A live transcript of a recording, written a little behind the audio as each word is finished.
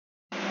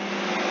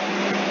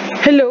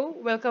Hello,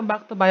 welcome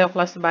back to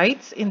Bioclass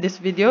Bytes. In this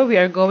video, we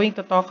are going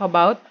to talk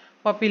about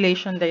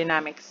population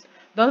dynamics.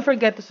 Don't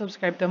forget to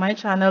subscribe to my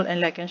channel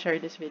and like and share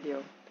this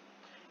video.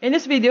 In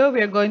this video, we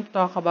are going to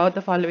talk about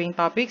the following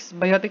topics: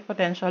 biotic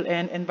potential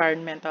and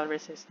environmental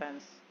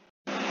resistance.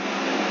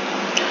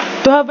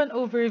 To have an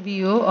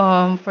overview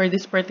for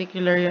this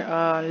particular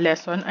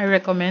lesson, I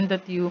recommend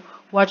that you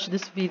watch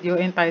this video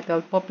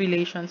entitled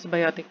Population's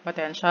Biotic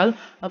Potential.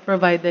 I'll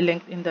provide the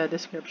link in the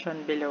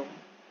description below.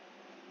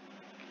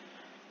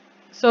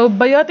 So,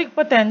 biotic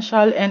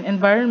potential and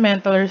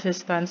environmental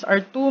resistance are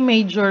two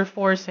major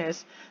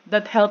forces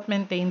that help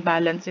maintain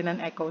balance in an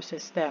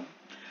ecosystem.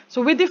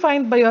 So, we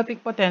define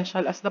biotic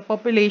potential as the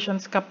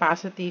population's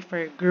capacity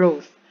for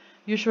growth,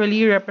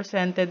 usually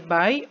represented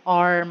by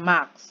R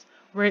max,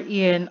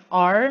 wherein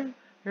R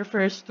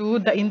refers to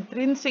the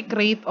intrinsic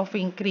rate of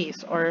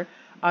increase or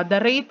the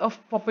rate of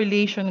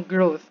population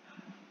growth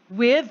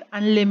with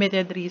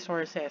unlimited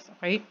resources.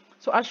 Okay,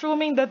 so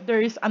assuming that there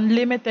is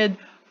unlimited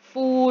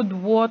food,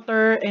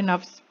 water,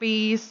 enough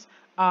space,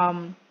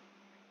 um,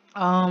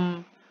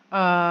 um,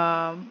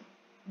 um,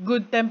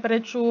 good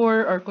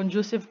temperature or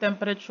conducive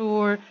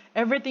temperature,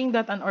 everything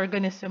that an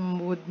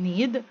organism would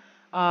need,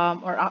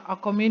 or a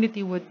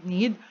community would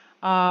need.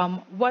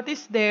 What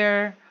is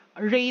their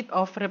rate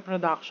of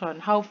reproduction?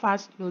 How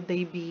fast will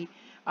they be?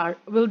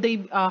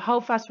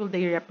 How fast will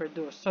they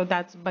reproduce? So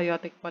that's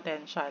biotic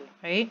potential.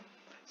 Okay.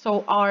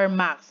 So our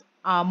max.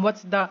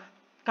 What's the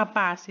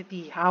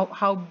capacity?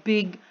 How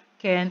big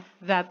can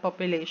that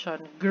population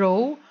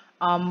grow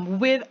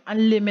with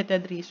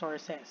unlimited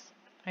resources?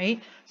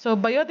 Okay, so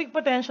biotic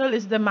potential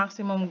is the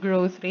maximum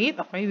growth rate.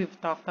 Okay, we've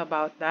talked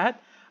about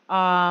that.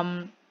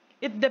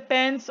 It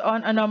depends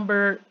on a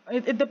number.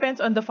 It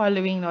depends on the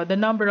following. No, the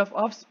number of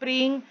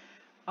offspring,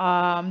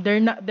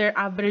 their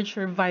average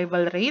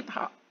survival rate.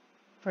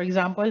 For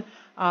example,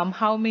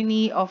 how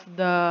many of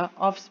the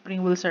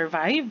offspring will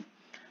survive,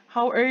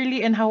 how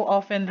early and how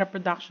often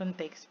reproduction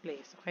takes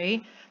place.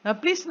 Okay. Now,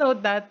 please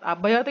note that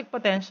biotic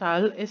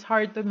potential is uh,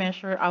 hard to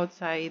measure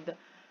outside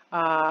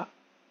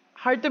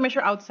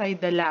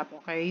the lab.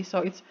 Okay.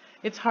 So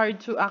it's hard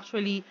to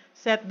actually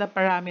set the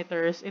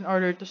parameters in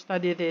order to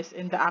study this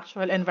in the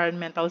actual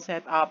environmental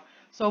setup.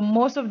 So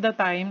most of the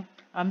time,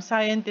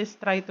 scientists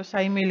try to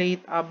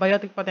simulate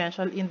biotic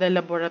potential in the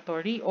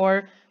laboratory,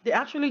 or they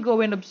actually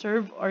go and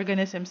observe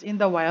organisms in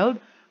the wild.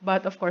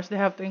 But of course, they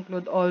have to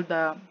include all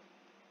the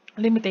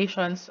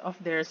limitations of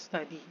their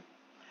study.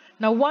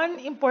 Now, one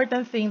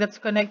important thing that's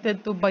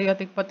connected to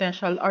biotic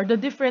potential are the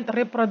different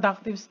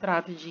reproductive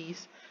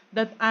strategies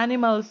that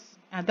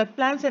that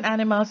plants and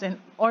animals and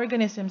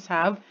organisms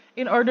have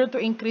in order to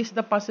increase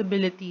the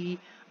possibility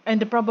and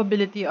the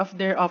probability of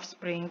their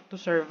offspring to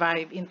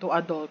survive into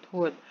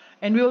adulthood.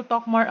 And we will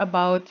talk more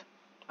about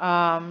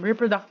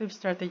reproductive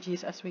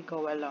strategies as we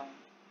go along.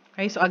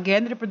 Okay, so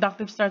again,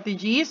 reproductive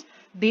strategies,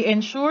 they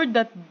ensure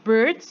that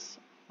births,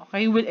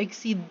 okay, will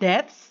exceed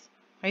deaths.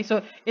 Okay,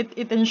 so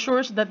it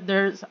ensures that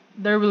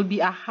there will be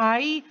a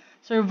high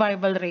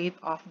survival rate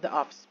of the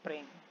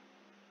offspring.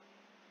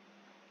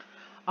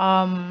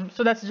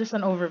 So that's just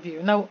an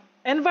overview. Now,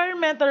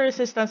 environmental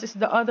resistance is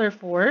the other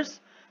force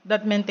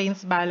that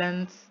maintains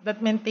balance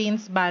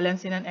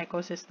in an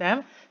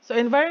ecosystem. So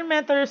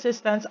environmental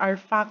resistance are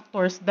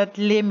factors that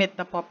limit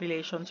the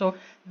population. So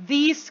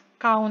these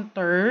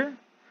counters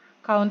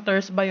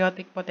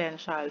biotic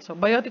potential. So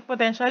biotic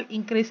potential,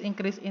 increase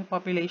in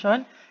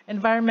population.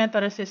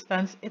 Environmental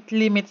resistance, it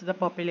limits the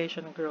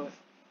population growth.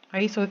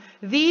 Okay, so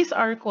these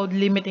are called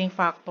limiting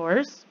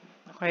factors.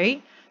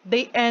 Okay,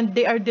 they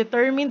are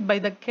determined by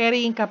the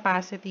carrying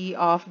capacity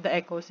of the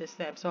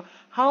ecosystem. So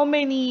how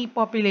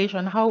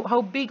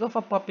big of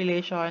a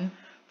population,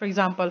 for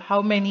example,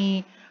 how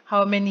many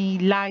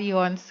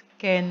lions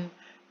can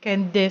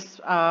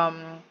this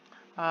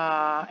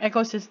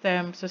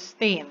ecosystem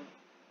sustain?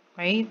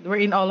 Right?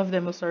 Wherein all of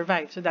them will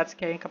survive. So that's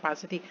carrying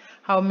capacity.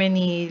 How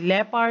many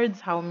leopards,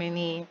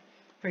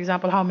 for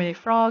example, how many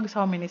frogs,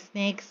 how many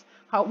snakes,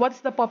 what's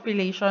the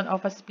population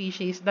of a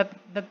species that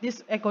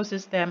this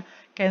ecosystem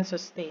can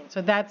sustain?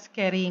 So that's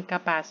carrying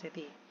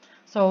capacity.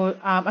 So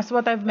as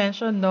what I've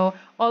mentioned, no,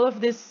 all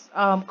of these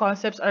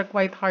concepts are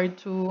quite hard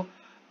to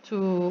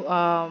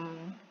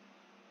um,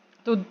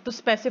 to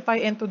specify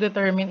and to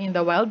determine in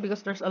the wild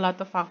because there's a lot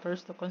of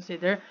factors to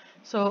consider.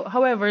 So,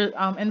 however,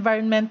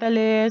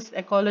 environmentalists,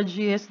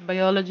 ecologists,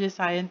 biologists,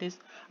 scientists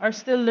are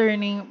still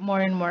learning more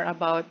and more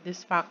about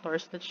these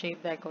factors that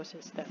shape the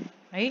ecosystem,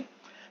 right?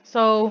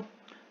 So,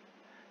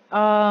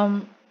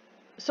 um,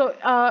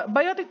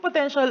 biotic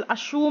potential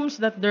assumes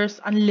that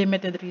there's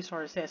unlimited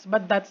resources,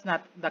 but that's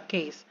not the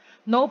case.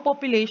 No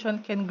population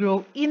can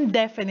grow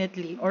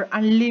indefinitely or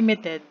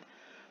unlimited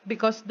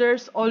because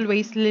there's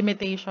always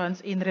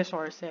limitations in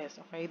resources.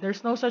 Okay,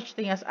 there's no such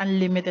thing as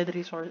unlimited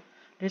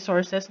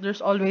resources.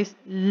 There's always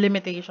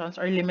limitations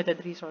or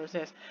limited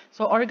resources.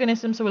 So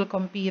organisms will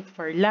compete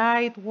for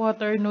light,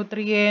 water,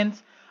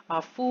 nutrients,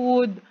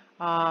 food.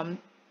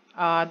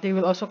 They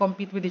will also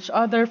compete with each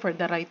other for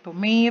the right to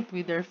mate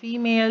with their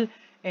female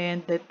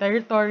and the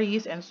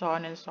territories and so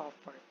on and so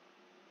forth.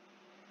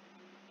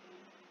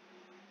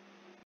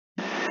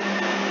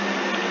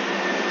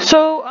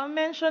 So I'll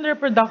mention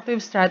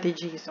reproductive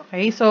strategies,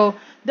 okay? So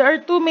there are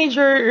two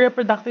major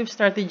reproductive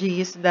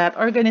strategies that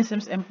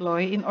organisms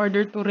employ in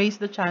order to raise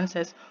the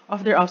chances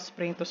of their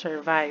offspring to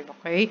survive,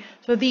 okay?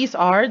 So these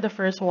are, the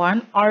first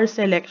one, R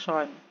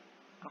selection,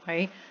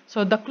 okay?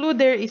 So the clue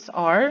there is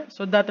R,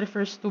 so that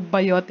refers to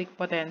biotic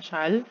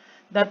potential.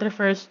 That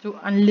refers to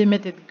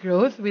unlimited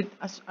growth with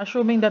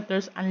assuming that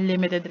there's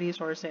unlimited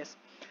resources.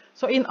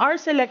 So in our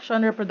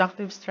selection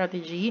reproductive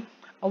strategy,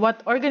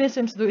 what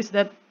organisms do is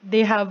that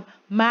they have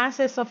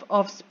masses of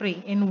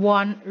offspring in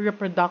one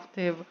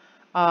reproductive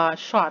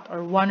shot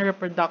or one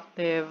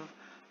reproductive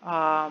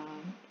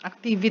um,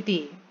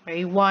 activity.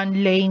 Okay,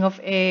 one laying of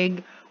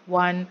egg,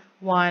 one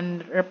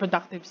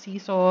reproductive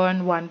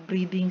season, one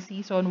breeding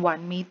season,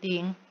 one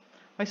mating.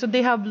 Okay, so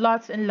they have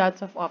lots and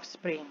lots of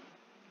offspring.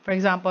 For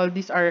example,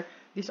 these are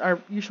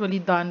usually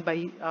done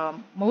by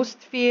most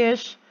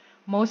fish,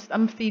 most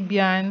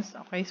amphibians.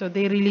 Okay, so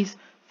they release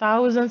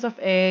thousands of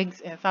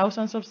eggs and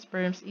thousands of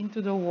sperms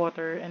into the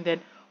water, and then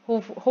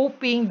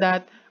hoping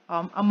that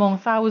among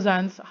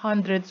thousands,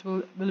 hundreds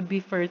will be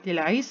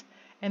fertilized,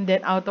 and then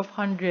out of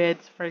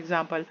hundreds, for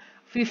example,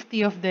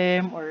 50 of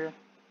them or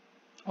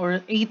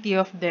 80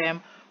 of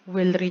them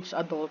will reach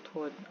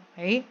adulthood.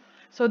 Okay,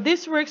 so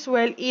this works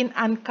well in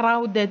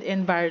uncrowded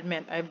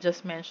environment. I've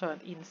just mentioned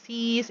in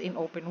seas, in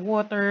open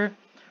water,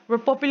 where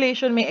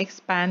population may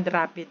expand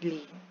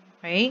rapidly.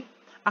 Okay,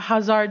 a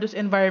hazardous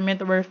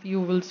environment where few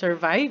will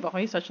survive.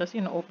 Okay, such as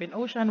in open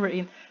ocean,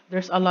 wherein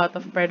there's a lot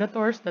of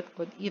predators that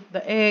could eat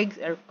the eggs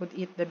or could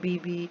eat the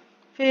baby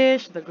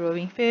fish, the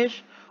growing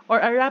fish, or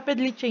a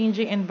rapidly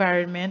changing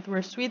environment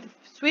where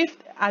swift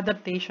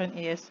adaptation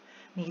is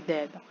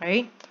needed.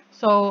 Okay,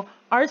 so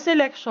our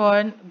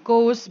selection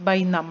goes by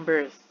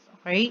numbers.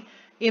 Okay,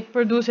 it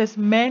produces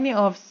many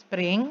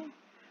offspring,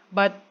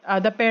 but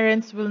the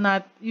parents will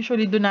not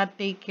usually do not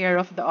take care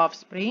of the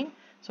offspring.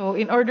 So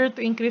in order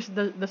to increase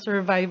the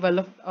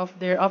survival of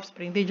their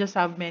offspring, they just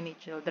have many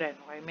children.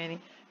 Okay,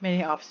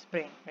 many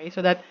offspring. Okay,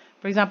 so that,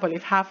 for example,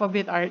 if half of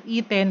it are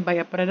eaten by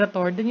a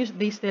predator, then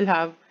they still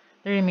have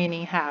the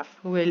remaining half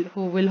who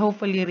will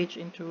hopefully reach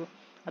into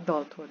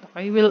adulthood.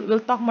 Okay, we'll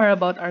talk more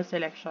about our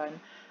selection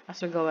as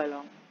we go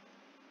along.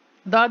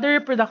 The other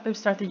reproductive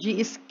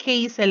strategy is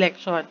K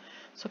selection.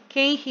 So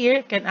K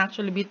here can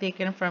actually be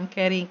taken from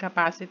carrying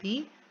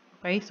capacity.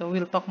 Okay, so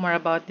we'll talk more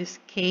about this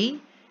K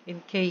in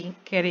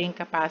carrying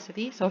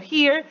capacity. So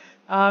here,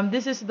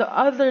 this is the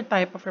other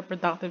type of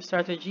reproductive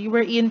strategy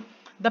wherein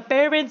the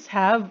parents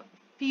have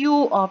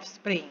few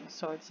offspring.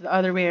 So it's the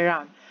other way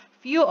around.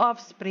 Few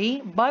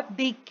offspring, but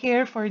they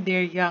care for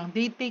their young.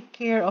 They take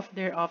care of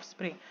their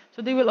offspring.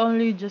 So they will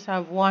only just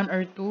have one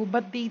or two,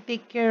 but they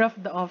take care of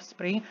the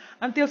offspring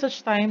until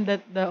such time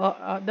that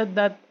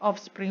that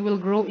offspring will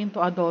grow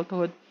into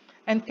adulthood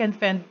and can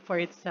fend for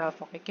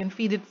itself. Okay, can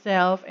feed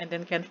itself and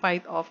then can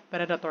fight off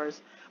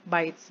predators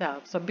by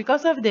itself. So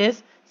because of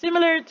this,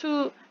 similar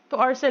to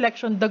our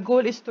selection, the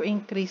goal is to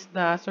increase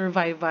the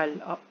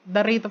survival,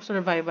 the rate of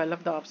survival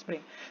of the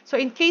offspring. So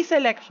in case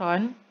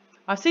selection,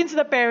 since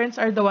the parents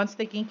are the ones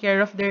taking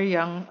care of their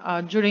young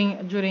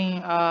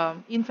during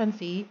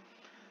infancy,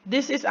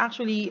 this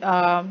actually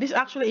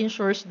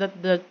ensures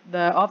that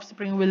the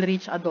offspring will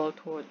reach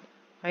adulthood.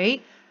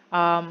 Okay,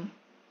 um,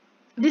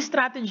 this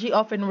strategy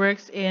often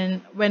works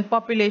in when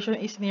population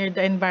is near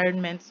the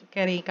environment's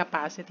carrying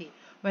capacity.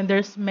 When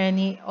there's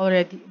many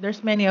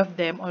of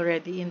them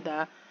already in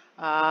the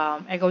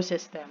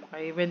ecosystem.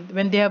 Okay,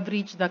 when they have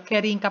reached the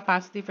carrying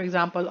capacity, for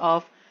example,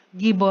 of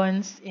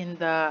gibbons in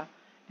the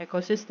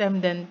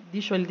ecosystem, then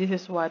usually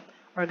this is what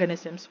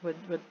organisms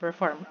would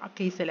perform, a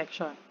case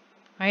selection.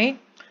 Okay,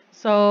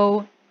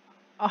 so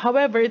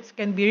however, it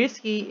can be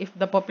risky if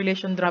the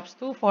population drops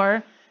too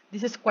far.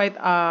 This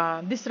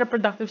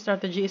reproductive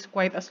strategy is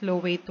quite a slow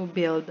way to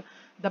build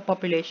the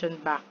population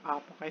back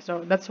up. Okay,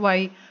 so that's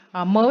why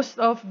most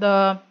of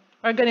the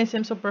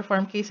organisms who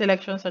perform case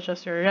selection, such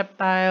as your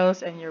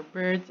reptiles and your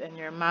birds and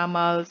your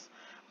mammals,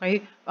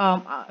 okay,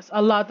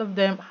 a lot of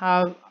them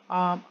have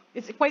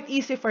it's quite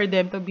easy for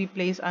them to be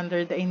placed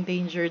under the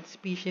endangered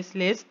species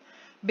list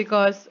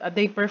because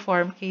they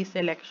perform case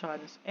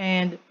selections.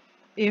 And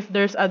if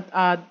there's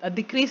a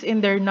decrease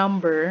in their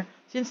number,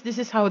 since this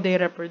is how they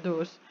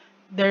reproduce,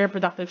 their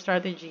reproductive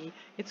strategy,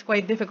 it's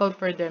quite difficult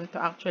for them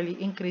to actually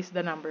increase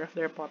the number of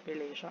their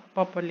population.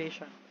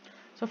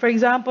 So for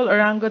example,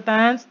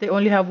 orangutans, they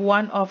only have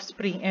one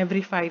offspring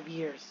every 5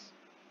 years.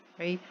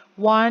 Okay,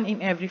 one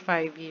in every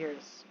 5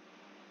 years.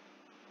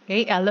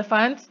 Okay,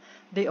 elephants,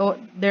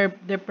 their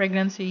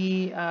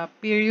pregnancy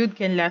period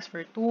can last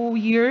for 2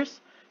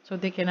 years, so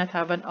they cannot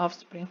have an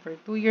offspring for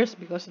 2 years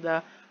because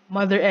the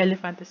mother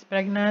elephant is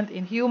pregnant.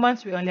 In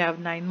humans, we only have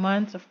 9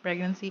 months of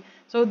pregnancy.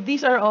 So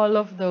these are all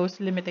of those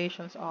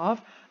limitations of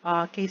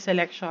case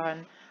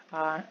selection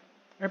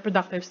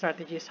reproductive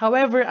strategies.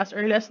 However, as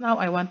early as now,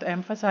 I want to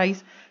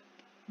emphasize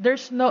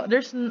these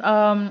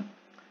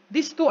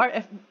two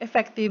are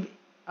effective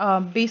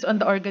based on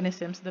the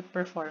organisms that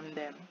perform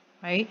them.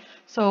 Right?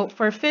 So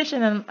for fish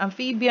and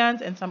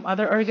amphibians and some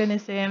other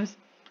organisms,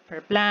 for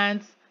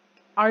plants,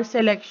 our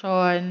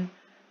selection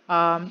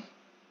um,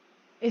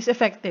 is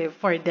effective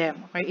for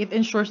them. Okay, it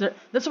ensures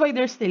that's why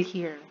they're still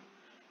here.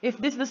 If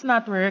this does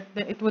not work,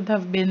 then it would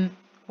have been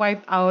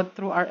wiped out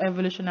through our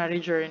evolutionary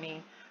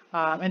journey,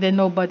 and then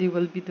nobody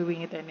will be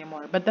doing it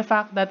anymore. But the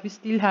fact that we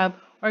still have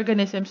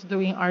organisms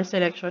doing our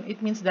selection,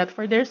 it means that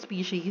for their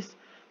species,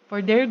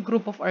 for their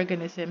group of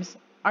organisms,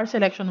 our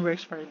selection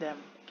works for them.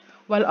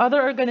 While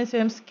other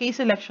organisms, case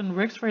selection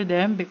works for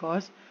them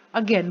because,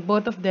 again,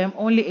 both of them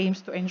only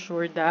aims to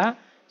ensure the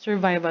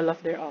survival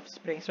of their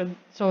offspring.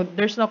 So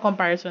there's no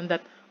comparison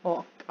that,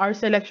 oh, our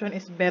selection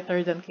is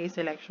better than case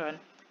selection.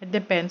 It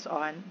depends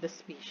on the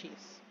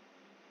species.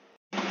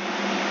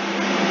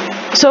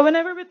 So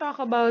whenever we talk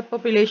about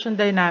population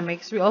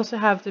dynamics, we also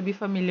have to be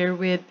familiar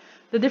with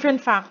the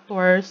different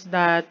factors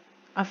that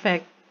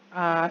affect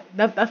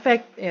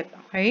it,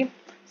 okay?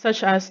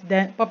 Such as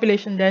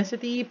population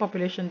density,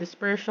 population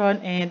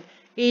dispersion, and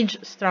age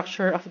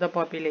structure of the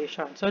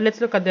population. So let's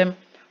look at them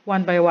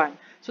one by one.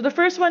 So the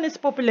first one is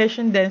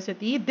population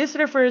density. This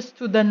refers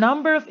to the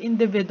number of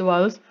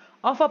individuals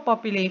of a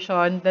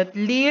population that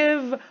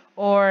live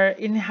or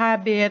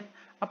inhabit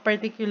a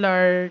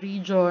particular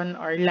region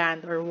or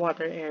land or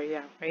water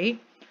area, okay?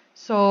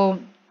 So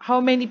how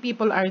many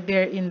people are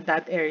there in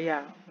that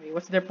area? Okay,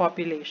 what's their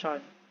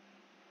population?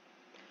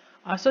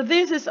 So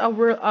this is a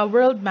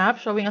world map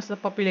showing us the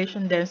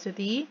population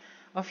density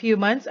of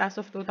humans as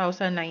of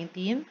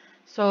 2019.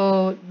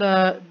 So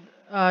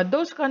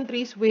those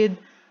countries with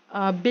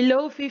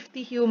below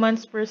 50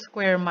 humans per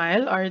square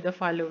mile are the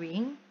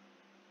following.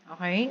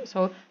 Okay,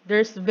 so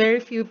there's very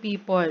few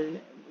people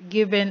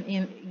given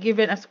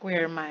a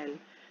square mile.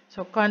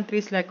 So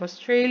countries like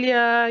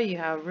Australia, you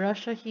have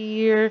Russia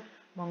here,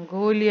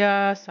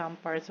 Mongolia, some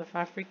parts of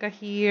Africa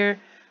here,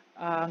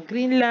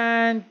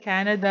 Greenland,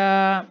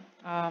 Canada,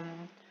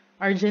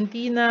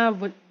 Argentina,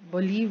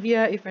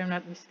 Bolivia, if I'm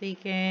not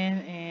mistaken,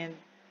 and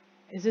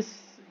is this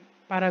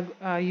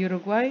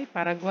Uruguay,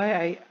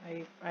 Paraguay?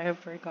 I have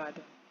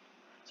forgotten.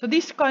 So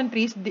these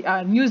countries,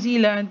 New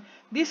Zealand,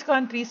 these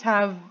countries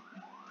have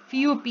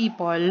few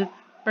people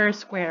per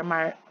square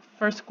mile.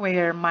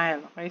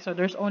 Okay, so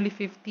there's only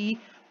 50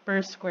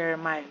 per square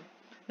mile.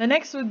 The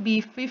next would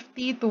be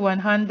 50 to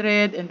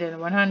 100, and then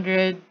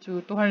 100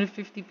 to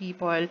 250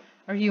 people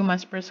or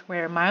humans per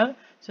square mile.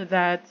 So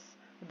that's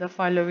the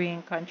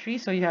following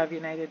countries. So you have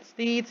United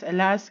States,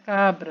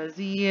 Alaska,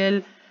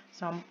 Brazil,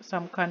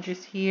 some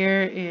countries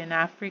here in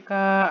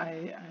Africa.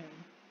 I'm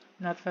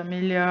not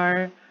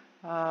familiar.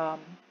 Um,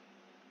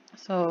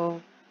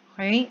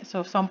 okay,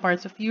 so some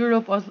parts of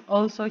Europe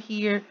also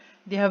here,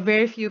 they have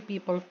very few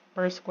people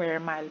per square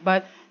mile.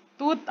 But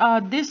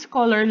this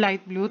color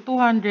light blue,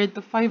 200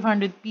 to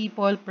 500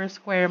 people per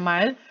square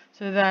mile.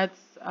 So that's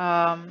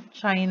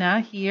China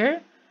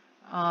here,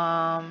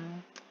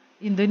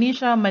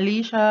 Indonesia,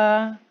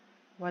 Malaysia,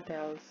 what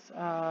else?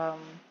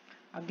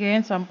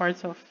 Again, some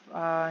parts of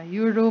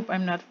Europe.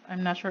 I'm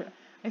not sure.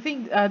 I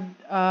think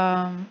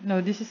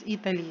no, this is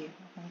Italy.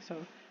 Okay, so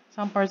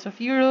some parts of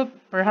Europe,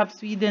 perhaps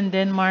Sweden,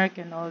 Denmark,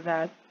 and all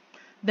that.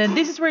 Then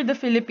this is where the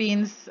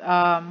Philippines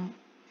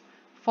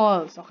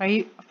falls.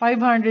 Okay,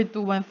 500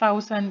 to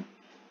 1,000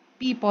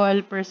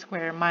 people per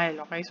square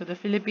mile. Okay, so the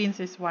Philippines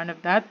is one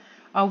of that.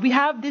 We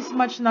have this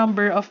much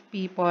number of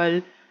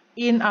people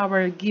in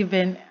our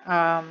given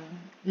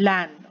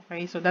land.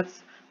 Okay, so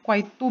that's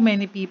quite too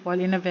many people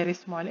in a very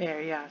small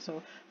area.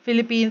 So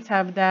Philippines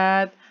have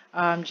that.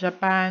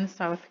 Japan,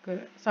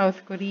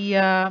 South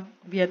Korea,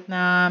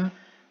 Vietnam,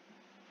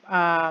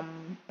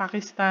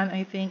 Pakistan,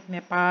 I think,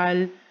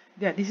 Nepal.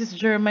 Yeah, this is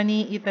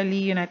Germany, Italy,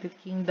 United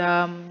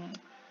Kingdom,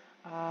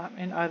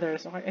 and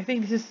others. Okay, I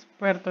think this is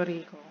Puerto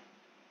Rico.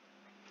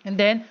 And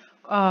then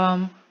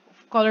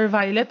color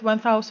violet,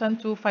 1,000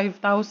 to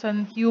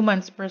 5,000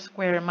 humans per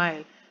square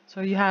mile.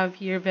 So you have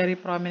here very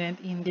prominent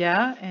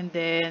India, and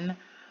then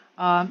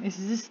is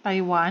this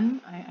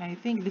Taiwan? I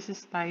think this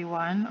is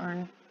Taiwan,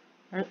 or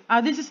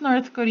this is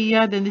North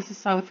Korea, then this is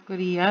South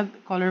Korea,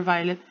 color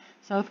violet,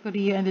 South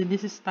Korea, and then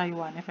this is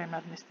Taiwan, if I'm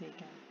not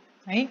mistaken.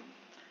 Right?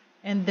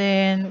 And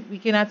then we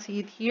cannot see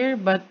it here,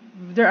 but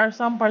there are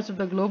some parts of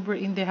the globe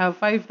wherein they have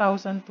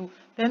 5,000 to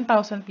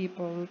 10,000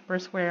 people per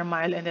square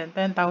mile, and then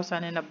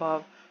 10,000 and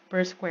above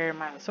per square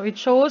mile. So it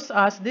shows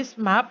us, this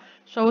map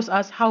shows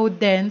us how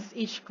dense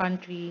each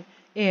country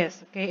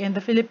is. Okay, in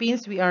the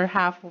Philippines, we are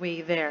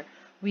halfway there.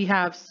 We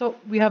have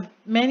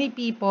many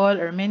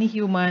people or many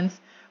humans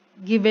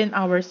given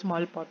our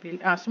small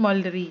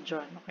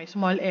region, okay,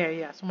 small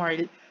area,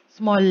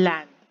 small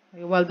land.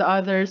 Okay, while the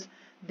others,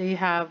 they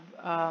have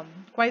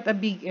quite a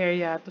big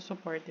area to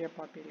support their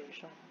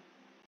population.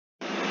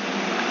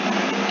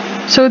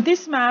 So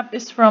this map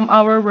is from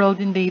Our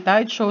World in Data.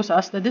 It shows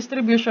us the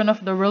distribution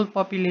of the world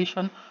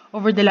population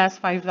over the last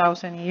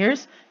 5,000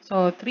 years.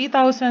 So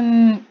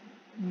 3,000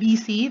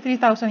 BC,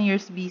 3,000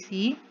 years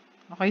BC.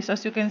 Okay, so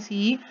as you can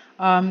see,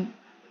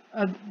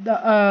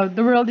 the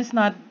world is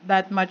not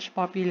that much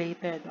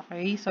populated.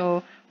 Okay,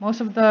 so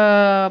most of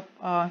the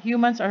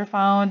humans are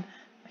found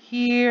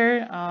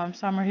here.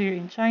 Some are here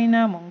in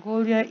China,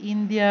 Mongolia,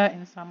 India,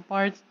 in some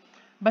parts.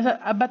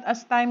 But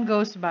as time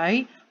goes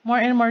by, more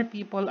and more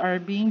people are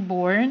being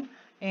born,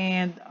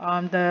 and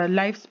the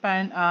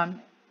lifespan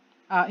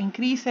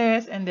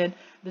increases, and then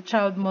the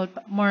child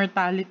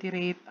mortality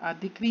rate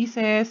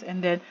decreases,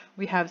 and then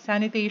we have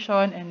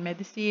sanitation and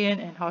medicine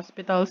and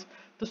hospitals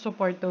to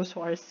support those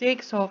who are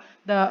sick. So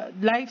the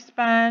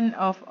lifespan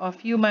of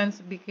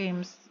humans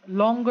becomes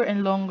longer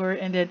and longer,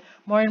 and then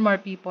more and more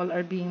people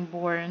are being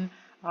born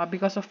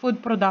because of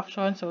food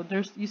production. So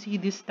you see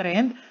this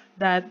trend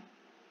that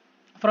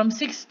from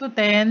 6 to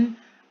 10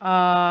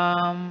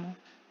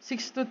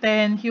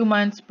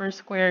 humans per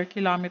square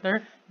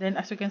kilometer. Then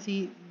as you can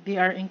see, they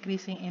are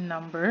increasing in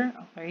number.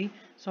 Okay,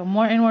 so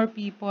more and more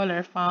people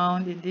are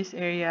found in this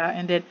area,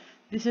 and then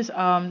this is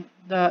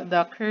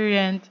the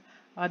current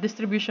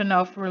distribution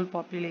of world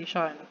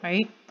population.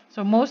 Okay,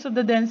 so most of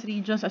the dense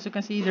regions, as you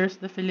can see, there's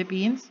the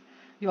Philippines.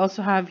 You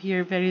also have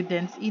here very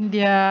dense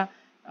India,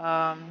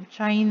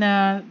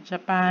 China,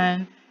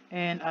 Japan,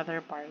 and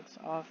other parts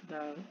of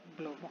the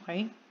globe.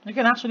 Okay, you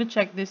can actually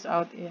check this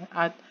out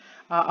at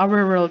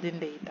our world in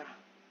data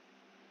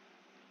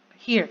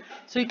here.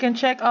 So you can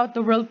check out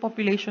the world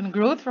population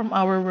growth from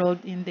our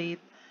world in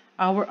data.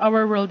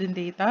 Our world in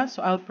data.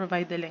 So I'll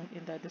provide the link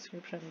in the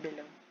description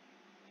below.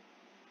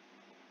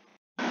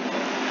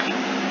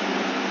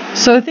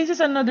 So this is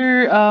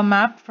another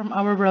map from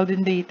our world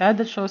in data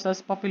that shows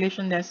us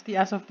population density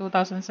as of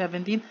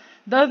 2017.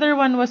 The other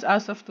one was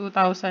as of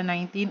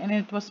 2019, and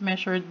it was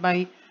measured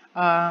by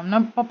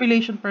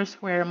population per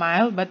square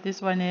mile, but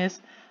this one is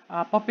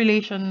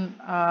population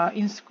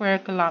in square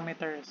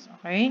kilometers.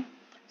 Okay,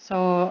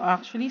 so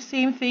actually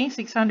same thing,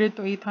 600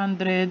 to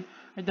 800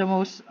 are the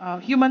most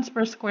humans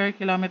per square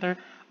kilometer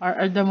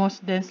are the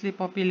most densely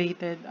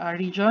populated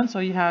region. So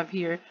you have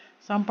here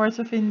some parts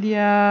of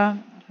India.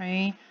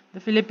 Okay, the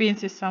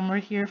Philippines is somewhere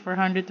here,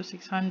 400 to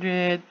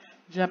 600,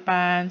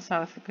 Japan,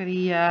 South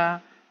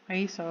Korea.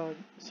 Okay, so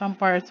some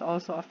parts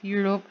also of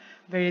Europe,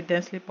 very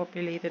densely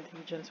populated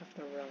regions of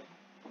the world.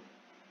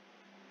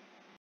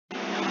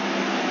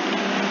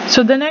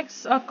 So the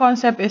next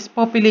concept is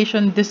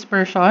population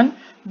dispersion.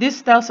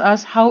 This tells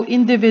us how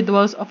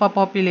individuals of a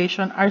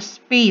population are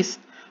spaced.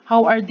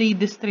 How are they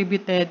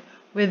distributed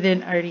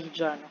within a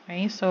region?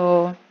 Okay,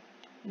 so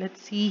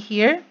let's see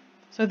here.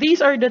 So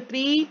these are the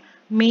three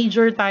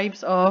major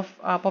types of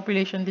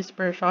population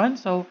dispersion.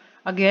 So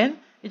again,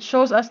 it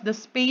shows us the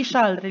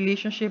spatial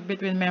relationship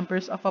between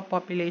members of a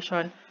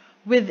population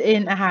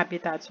within a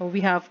habitat. So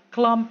we have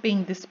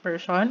clumping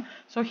dispersion.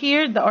 So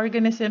here, the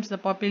organisms, the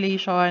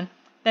population,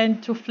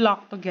 tend to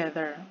flock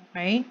together.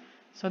 Okay,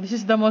 so this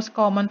is the most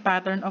common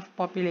pattern of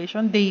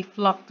population. They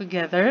flock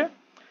together.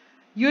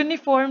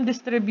 Uniform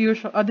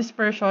distribution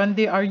dispersion,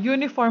 they are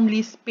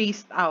uniformly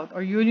spaced out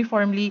or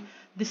uniformly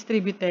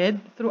distributed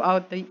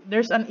throughout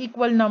there's an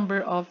equal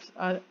number of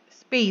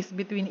space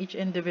between each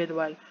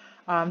individual.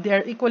 They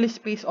are equally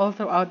spaced all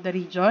throughout the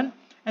region.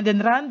 And then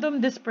random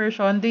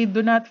dispersion, they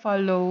do not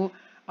follow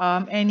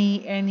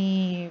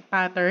any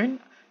pattern.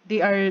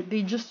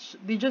 They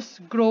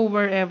just grow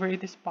wherever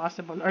it is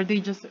possible, or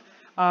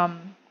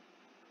um,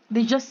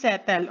 they just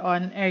settle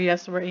on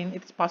areas wherein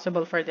it's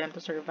possible for them to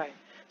survive.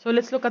 So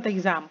let's look at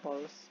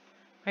examples.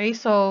 Okay,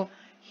 so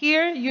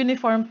here,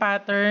 uniform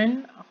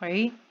pattern.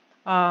 Okay,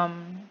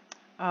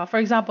 for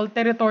example,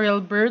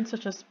 territorial birds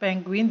such as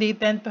penguin, they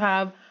tend to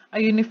have a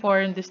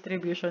uniform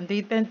distribution.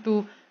 They tend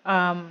to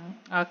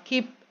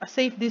keep a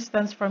safe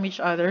distance from each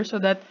other so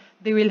that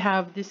they will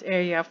have this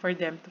area for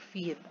them to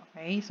feed.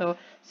 Okay, so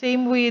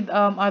same with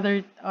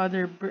other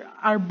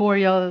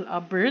arboreal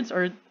birds,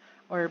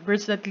 or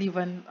birds that live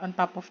on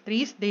top of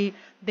trees. They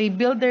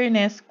build their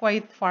nests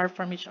quite far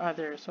from each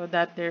other so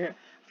that their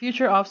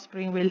future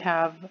offspring will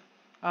have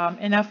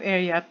enough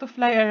area to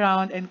fly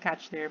around and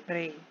catch their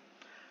prey.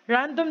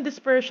 Random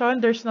dispersion,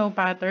 there's no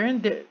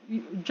pattern.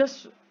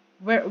 Just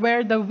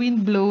where the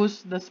wind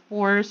blows, the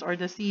spores or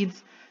the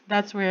seeds,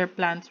 that's where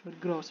plants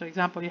would grow. So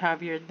example, you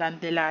have your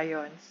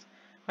dandelions.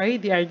 Right?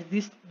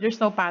 There's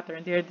no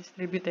pattern. They are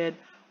distributed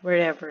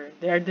wherever.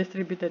 They are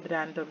distributed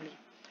randomly.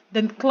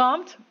 Then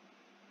clumped,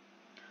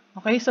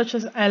 okay, such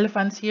as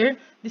elephants here.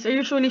 These are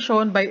usually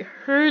shown by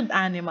herd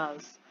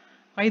animals.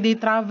 Okay, they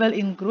travel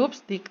in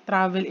groups, they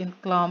travel in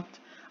clumped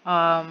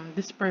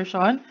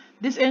dispersion.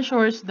 This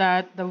ensures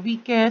that the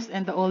weakest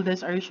and the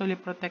oldest are usually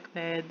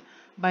protected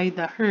by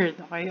the herd,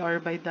 okay, or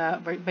by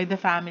the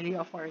family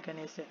of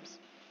organisms.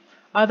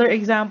 Other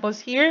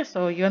examples here,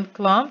 so yun,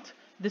 clumped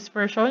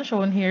dispersion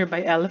shown here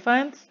by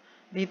elephants.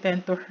 They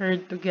tend to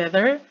herd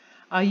together.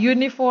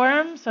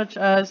 Uniform, such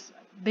as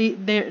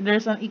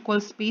there's an equal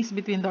space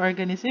between the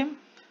organism,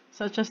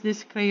 such as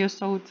this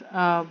creosote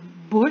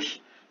bush.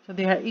 So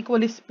they are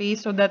equally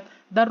spaced so that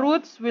the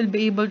roots will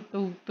be able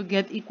to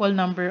get equal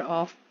number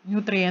of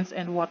nutrients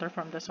and water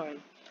from the soil.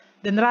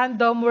 Then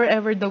random,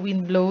 wherever the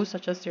wind blows,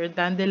 such as your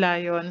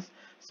dandelions.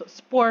 So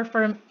spore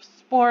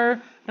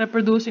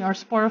reproducing or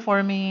spore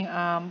forming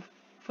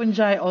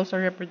fungi also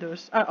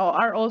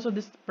are also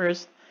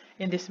dispersed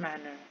in this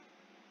manner.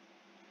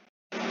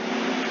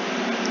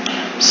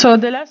 So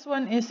the last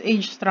one is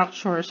age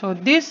structure. So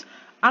this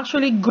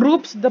actually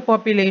groups the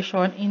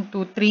population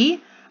into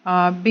three.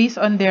 based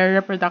on their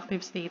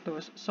reproductive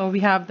status. So we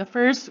have the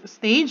first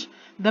stage,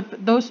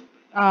 those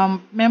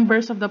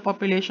members of the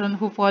population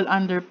who fall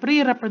under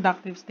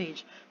pre-reproductive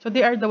stage. So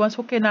they are the ones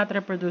who cannot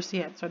reproduce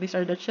yet. So these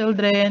are the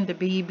children, the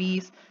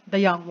babies, the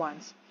young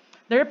ones.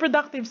 The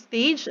reproductive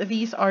stage,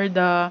 these are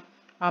the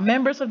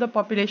members of the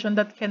population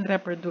that can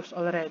reproduce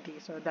already.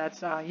 So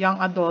that's young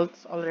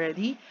adults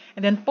already.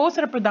 And then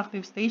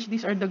post-reproductive stage,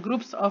 these are the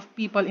groups of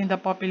people in the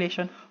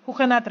population who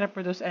cannot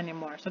reproduce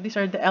anymore. So these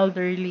are the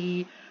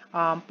elderly,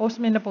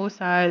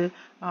 postmenopausal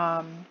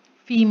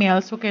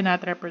females who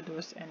cannot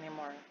reproduce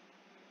anymore.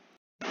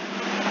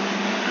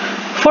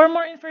 For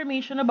more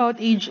information about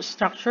age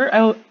structure,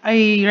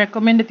 I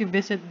recommend that you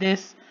visit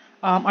this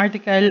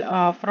article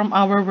from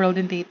Our World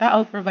in Data.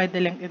 I'll provide the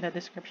link in the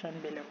description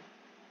below.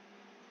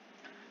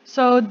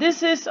 So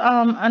this is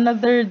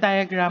another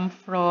diagram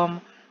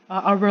from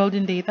Our World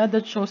in Data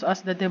that shows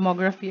us the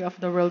demography of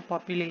the world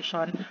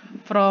population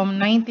from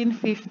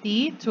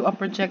 1950 to a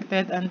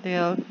projected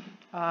until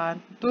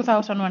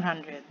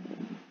 2100.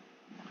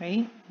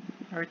 Okay,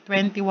 or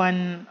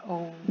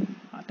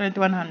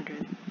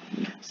 2100.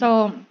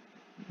 So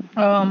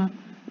um,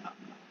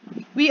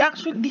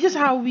 this is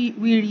how we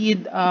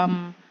read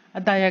a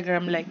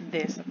diagram like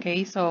this.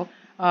 Okay, so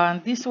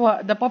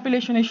the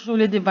population is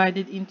usually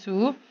divided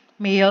into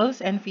males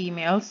and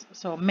females.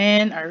 So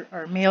men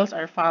or males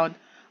are found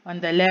on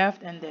the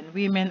left, and then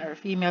women or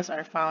females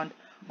are found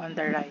on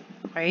the right.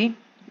 Okay,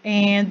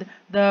 and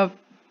the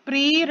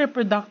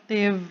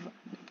pre-reproductive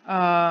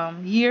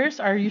years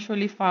are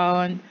usually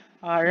found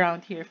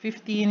around here,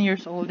 15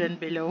 years old and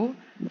below.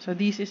 So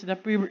this is the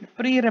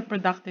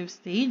pre-reproductive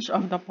stage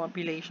of the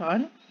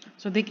population.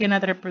 So they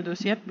cannot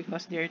reproduce yet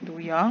because they're too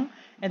young.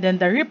 And then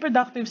the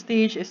reproductive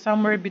stage is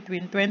somewhere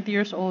between 20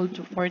 years old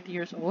to 40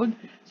 years old.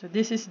 So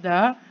this is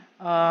the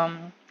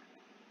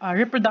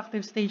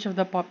reproductive stage of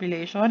the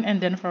population. And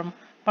then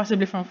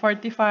possibly from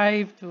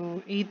 45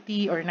 to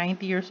 80 or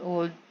 90 years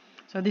old.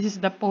 So this is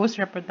the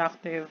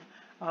post-reproductive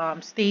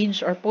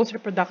stage or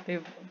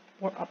post-reproductive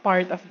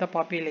part of the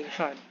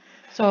population.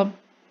 So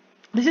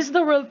this is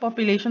the world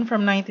population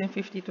from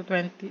 1950 to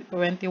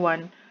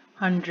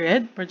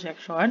 2100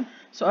 projection.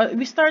 So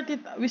we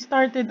started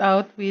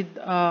out with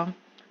a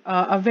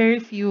very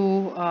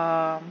few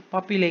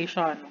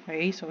population.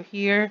 Okay, so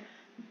here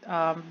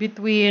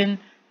between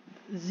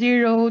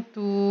 0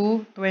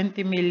 to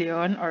 20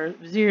 million or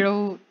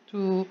 0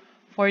 to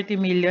 40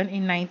 million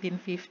in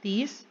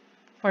 1950s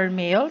for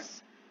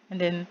males,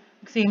 and then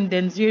same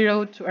then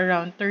 0 to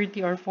around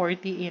 30 or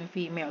 40 in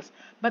females.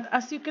 But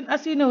as you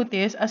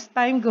notice, as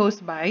time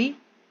goes by,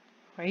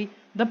 okay,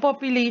 the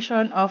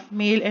population of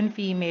male and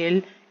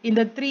female in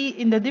the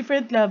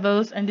different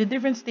levels and the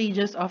different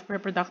stages of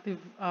reproductive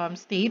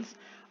states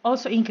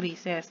also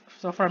increases.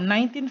 So from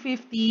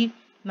 1950,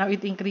 now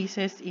it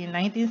increases in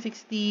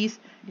 1960s.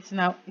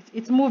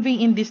 It's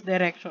moving in this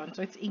direction.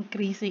 So it's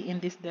increasing in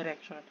this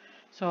direction.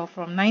 So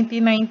from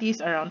 1990s,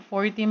 around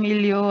 40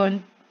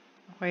 million.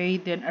 Okay,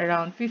 then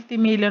around 50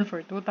 million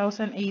for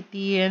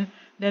 2018.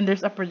 Then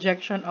there's a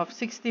projection of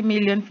 60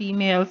 million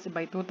females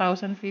by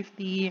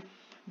 2050.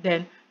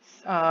 Then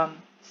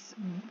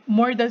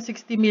more than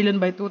 60 million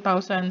by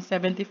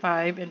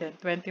 2075, and then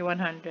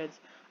 2100s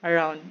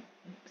around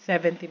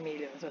 70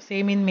 million. So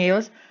same in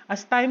males.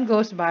 As time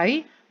goes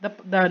by,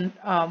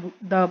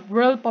 the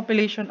world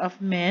population of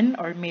men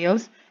or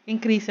males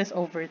increases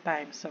over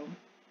time. So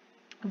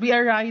we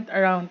are right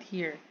around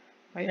here,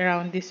 right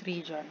around this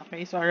region.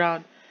 Okay, so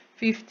around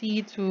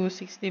 50 to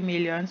 60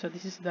 million. So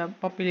this is the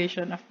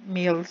population of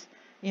males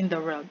in the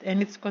world,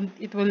 and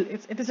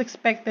it is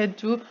expected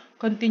to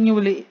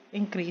continually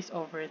increase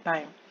over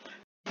time.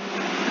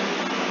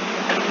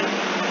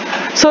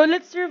 So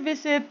let's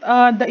revisit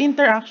the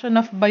interaction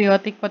of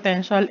biotic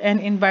potential and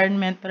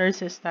environmental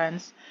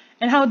resistance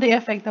and how they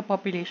affect the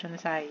population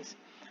size.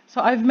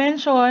 So I've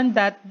mentioned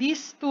that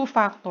these two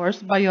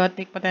factors,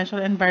 biotic potential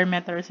and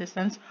environmental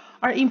resistance,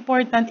 are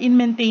important in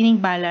maintaining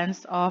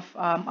balance of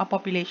a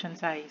population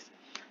size.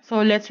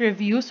 So let's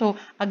review. So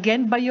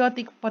again,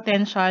 biotic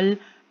potential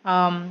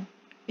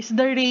is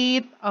the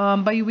rate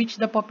by which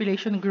the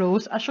population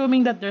grows,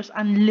 assuming that there's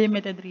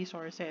unlimited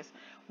resources.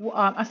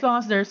 As long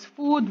as there's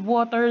food,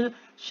 water,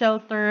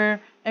 shelter,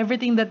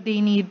 everything that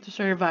they need to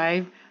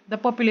survive, the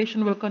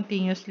population will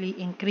continuously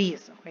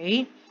increase.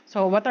 Okay?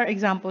 So what are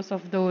examples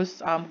of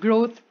those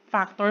growth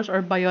factors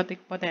or biotic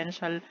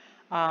potential?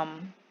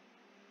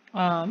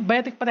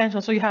 Biotic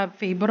potential. So you have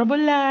favorable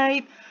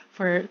light,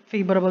 for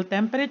favorable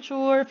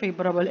temperature,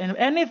 favorable and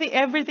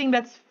everything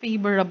that's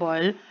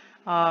favorable.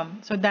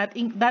 So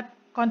that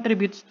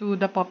contributes to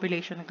the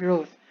population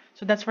growth.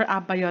 So that's for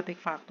abiotic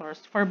factors.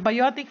 For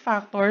biotic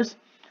factors,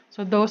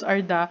 so those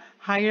are the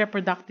high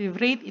reproductive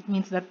rate. It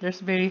means that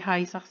there's very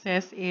high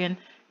success in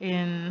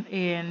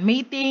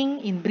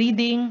mating, in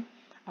breeding,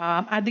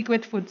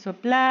 adequate food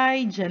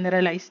supply,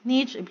 generalized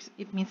niche.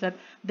 It means that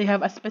they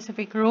have a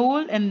specific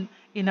role and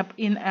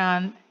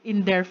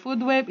in their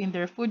food web, in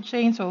their food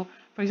chain. So,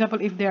 for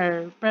example, if they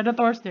are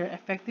predators, they're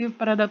effective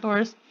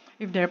predators.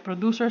 If they're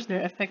producers,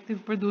 they're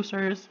effective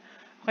producers.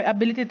 Okay,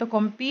 ability to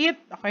compete,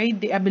 okay,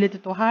 the ability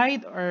to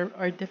hide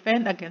or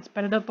defend against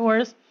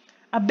predators,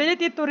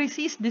 ability to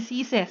resist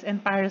diseases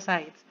and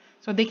parasites.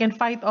 So they can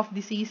fight off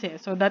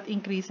diseases, so that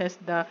increases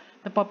the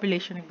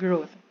population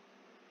growth.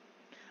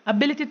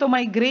 Ability to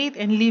migrate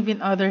and live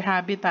in other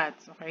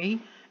habitats, okay?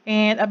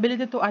 And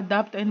ability to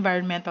adapt to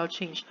environmental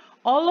change.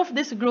 All of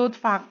these growth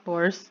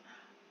factors,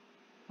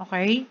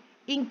 okay,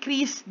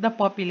 increase the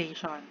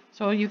population.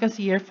 So you can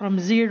see here from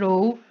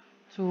 0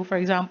 to, for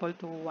example,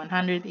 to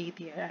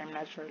 180, I'm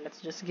not sure,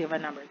 let's just give a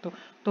number,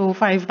 to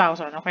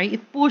 5,000, okay?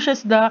 It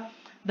pushes the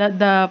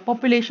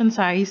population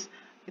size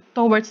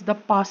towards the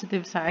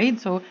positive side,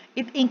 so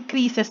it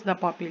increases the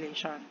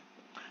population.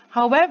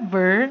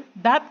 However,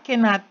 that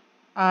cannot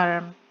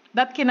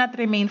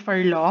remain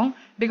for long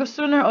because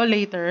sooner or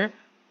later,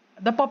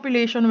 the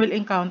population will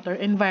encounter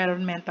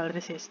environmental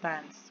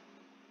resistance.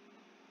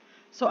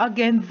 So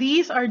again,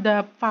 these are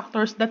the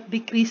factors that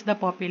decrease the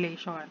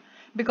population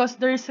because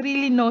there's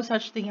really no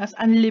such thing as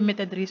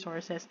unlimited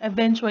resources.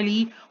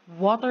 Eventually,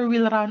 water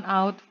will run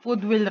out,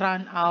 food will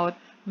run out,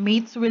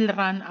 mates will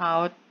run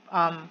out,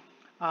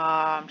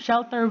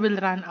 shelter will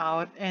run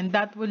out, and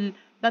that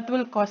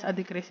will cause a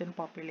decrease in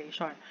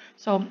population.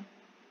 So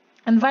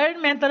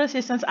environmental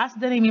resistance, as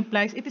the name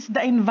implies, it is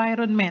the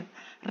environment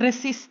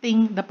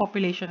resisting the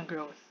population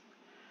growth.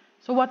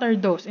 So what are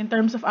those in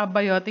terms of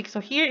abiotic? So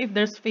here, if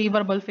there's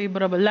favorable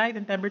light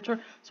and temperature,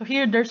 so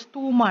here there's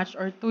too much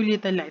or too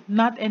little light,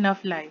 not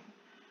enough light.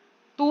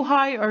 Too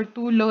high or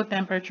too low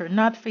temperature,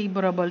 not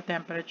favorable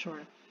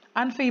temperature.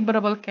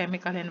 Unfavorable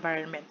chemical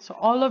environment. So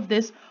all of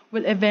this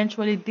will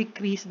eventually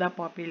decrease the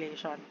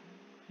population.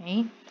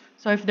 Okay?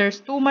 So if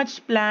there's too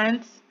much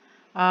plants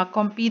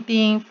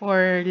competing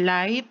for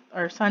light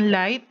or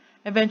sunlight,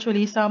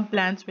 eventually some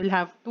plants will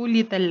have too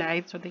little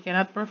light, so they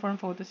cannot perform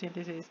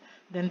photosynthesis,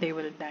 then they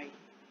will die.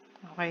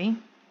 Okay?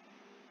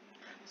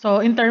 So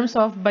in terms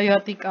of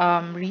biotic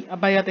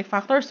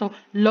factors, so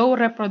low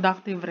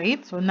reproductive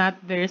rate, so not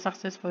very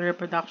successful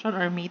reproduction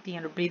or mating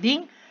or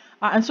breeding,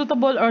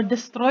 unsuitable or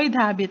destroyed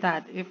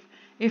habitat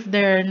if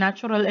their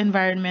natural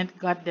environment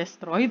got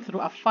destroyed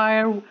through a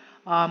fire,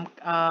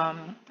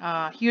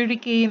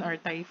 hurricane or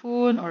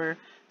typhoon or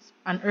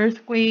an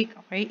earthquake.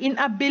 Okay,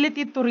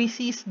 inability to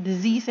resist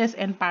diseases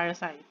and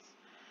parasites.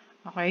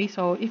 Okay,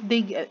 so if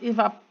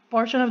a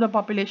portion of the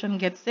population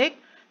gets sick,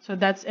 so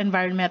that's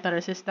environmental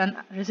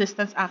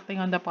resistance acting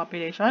on the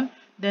population,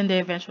 then they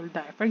eventually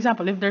die. For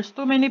example, if there's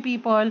too many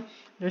people,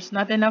 there's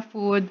not enough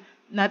food,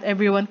 not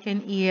everyone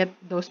can eat,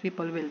 those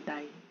people will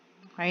die.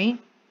 Okay?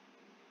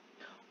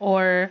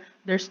 Or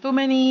there's too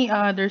many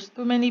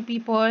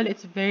people,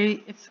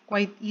 it's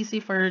quite easy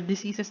for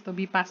diseases to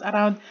be passed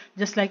around,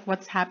 just like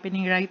what's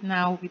happening right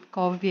now with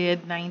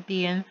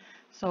COVID-19.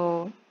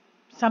 So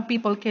some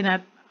people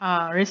cannot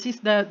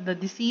resist the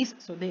disease,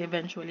 so they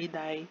eventually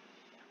die.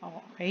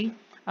 Oh, okay.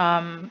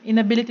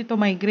 Inability to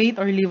migrate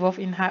or live off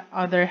in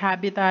other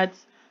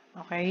habitats.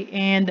 Okay.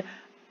 And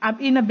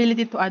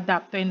inability to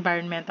adapt to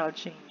environmental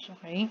change.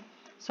 Okay.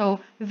 So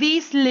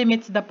these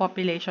limits the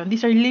population.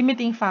 These are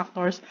limiting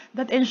factors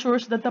that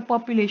ensures that the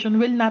population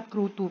will not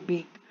grow too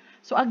big.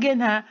 So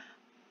again,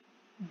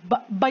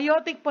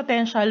 biotic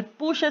potential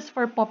pushes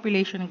for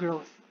population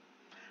growth,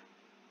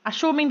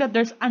 assuming that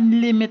there's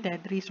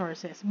unlimited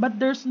resources. But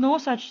there's no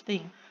such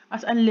thing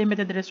as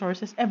unlimited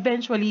resources.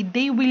 Eventually,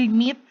 they will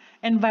meet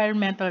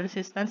environmental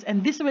resistance,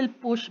 and this will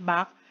push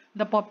back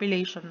the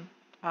population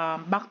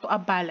back to a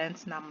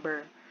balanced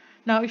number.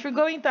 Now, if you're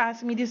going to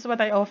ask me, this is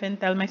what I often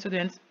tell my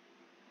students,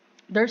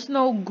 there's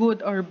no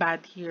good or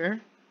bad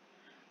here.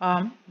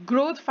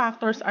 Growth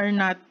factors are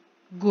not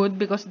good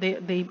because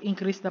they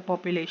increase the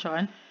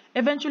population.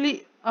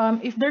 Eventually,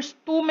 if there's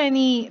too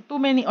many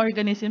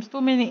organisms,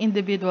 too many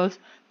individuals,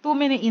 too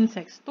many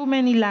insects, too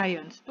many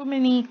lions, too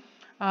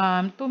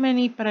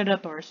many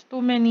predators,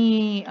 too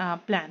many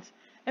plants,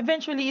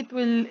 eventually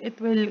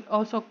it will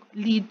also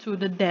lead to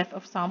the death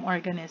of some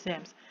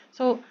organisms.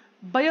 So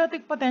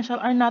biotic potential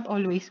are not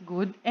always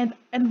good, and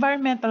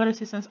environmental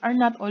resistance are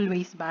not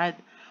always bad.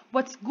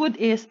 What's good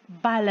is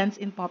balance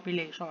in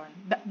population.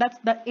 That's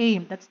the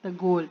aim, that's the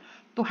goal,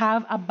 to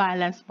have a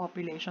balanced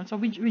population. So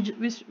we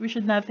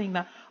should not think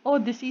that, oh,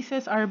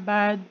 diseases are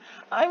bad.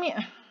 I mean,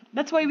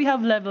 that's why we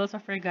have levels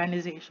of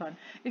organization.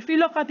 If you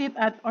look at it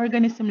at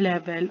organism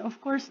level,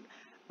 of course,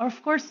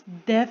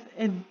 death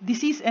and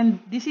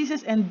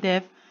diseases and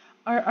death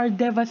are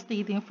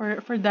devastating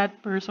for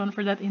that person,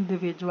 for that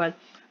individual.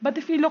 But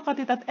if you look at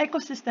it at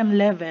ecosystem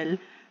level,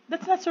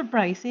 that's not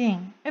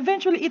surprising.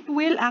 Eventually,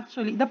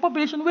 the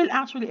population will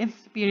actually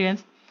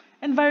experience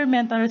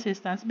environmental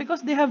resistance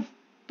because they have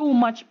too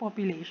much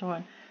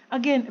population.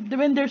 Again,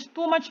 when there's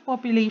too much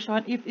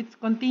population, if it's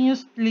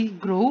continuously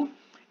grow,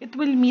 it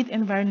will meet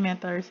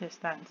environmental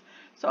resistance.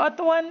 So at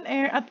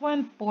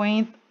one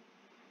point,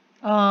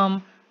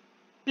 um,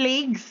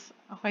 plagues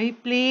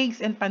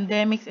and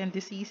pandemics and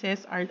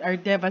diseases are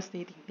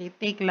devastating. They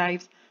take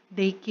lives,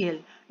 they kill.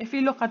 If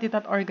you look at it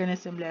at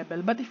organism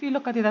level, but if you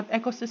look at it at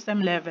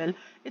ecosystem level,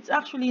 it's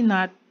actually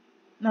not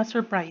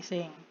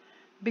surprising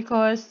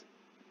because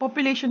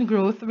population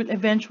growth will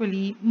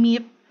eventually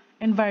meet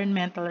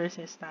environmental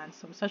resistance,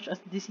 so such as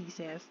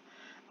diseases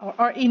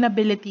or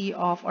inability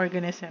of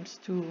organisms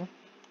to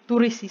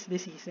resist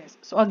diseases.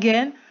 So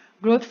again,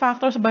 growth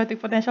factors, biotic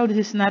potential,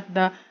 this is not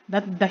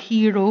the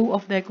hero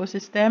of the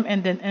ecosystem,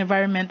 and then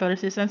environmental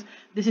resistance,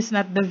 this is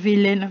not the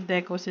villain of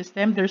the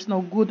ecosystem. There's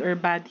no good or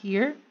bad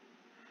here.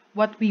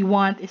 What we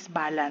want is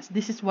balance.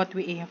 This is what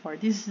we aim for.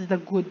 This is the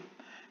good.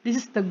 This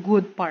is the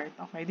good part.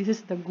 Okay, this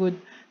is the good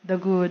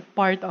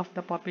part of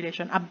the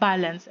population. A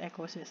balanced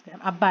ecosystem,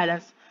 a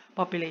balanced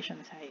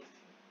population size.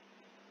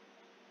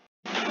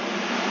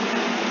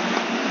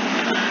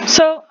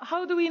 So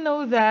how do we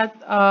know that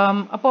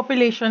a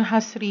population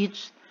has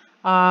reached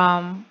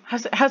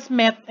has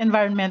met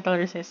environmental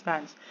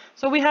resistance?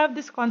 So we have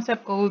this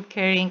concept called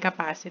carrying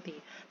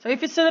capacity. So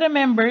if you still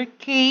remember,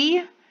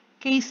 K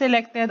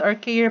selected or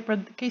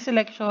K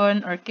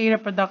selection or K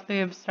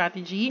reproductive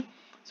strategy.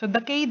 So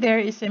the K there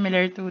is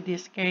similar to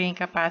this carrying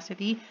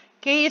capacity.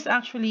 K is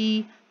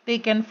actually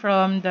taken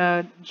from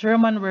the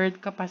German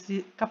word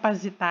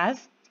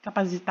capacitas,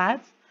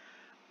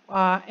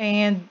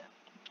 and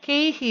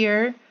K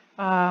here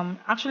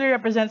actually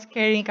represents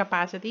carrying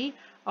capacity,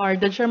 or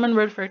the German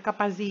word for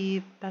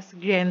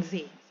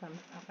Kapazitasgrenze.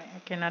 Okay, I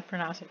cannot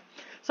pronounce it.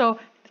 So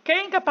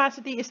carrying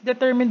capacity is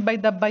determined by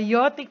the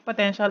biotic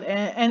potential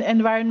and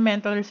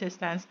environmental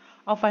resistance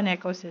of an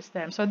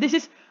ecosystem. So this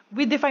is,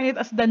 we define it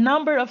as the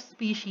number of a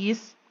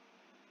species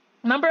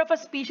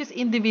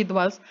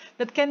individuals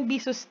that can be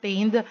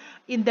sustained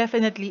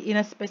indefinitely in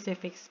a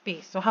specific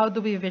space. So how do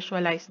we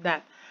visualize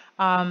that?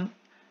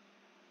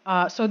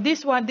 So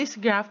this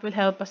graph will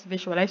help us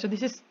visualize. So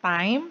this is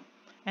time,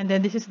 and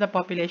then this is the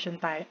population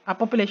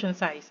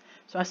size.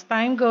 So as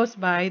time goes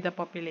by, the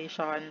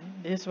population,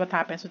 this is what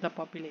happens to the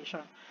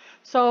population.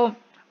 So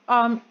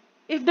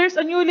if there's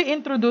a newly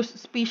introduced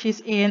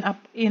species in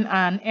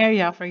an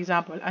area, for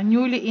example, a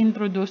newly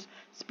introduced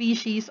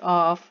species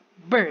of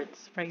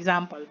birds, for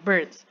example,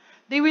 birds,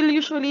 they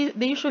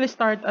usually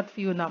start at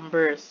few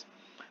numbers.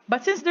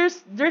 But since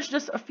there's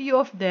just a few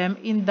of them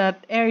in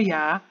that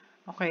area,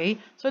 okay,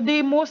 so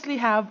they mostly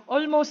have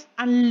almost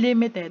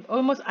unlimited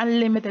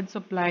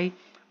supply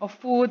of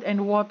food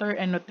and water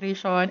and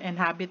nutrition and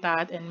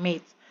habitat and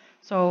mates.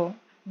 So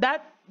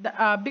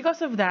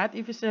because of that,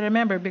 if you still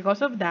remember,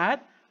 because of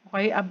that,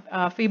 okay,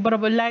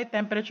 favorable light,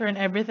 temperature, and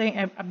everything,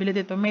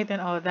 ability to mate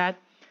and all of that,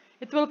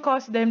 it will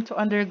cause them to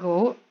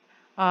undergo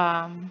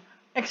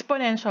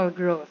exponential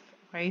growth.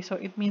 Okay, so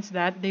it means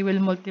that they will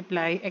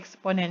multiply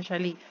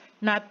exponentially,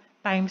 not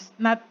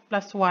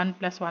plus 1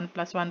 plus 1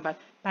 plus 1, but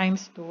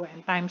times 2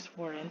 and times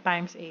 4 and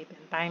times 8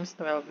 and times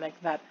 12,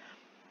 like that.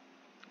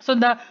 So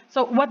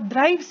what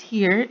drives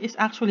here is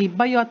actually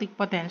biotic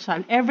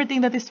potential,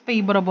 everything that is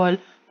favorable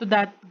to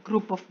that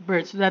group of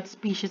birds, to that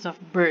species of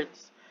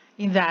birds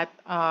in that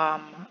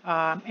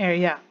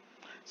area.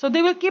 So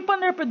they will keep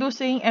on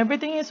reproducing,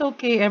 everything is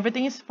okay,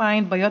 everything is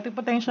fine, biotic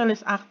potential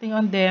is acting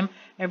on them,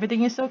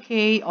 everything is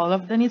okay, all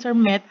of the needs are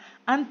met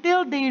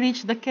until they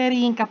reach the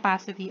carrying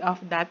capacity of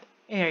that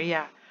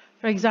area.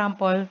 For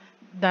example,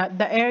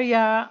 the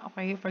area,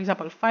 okay, for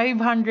example,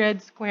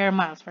 500 square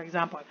miles, for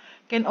example,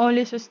 can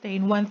only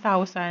sustain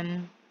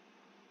 1,000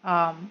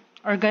 or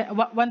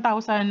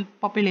 1,000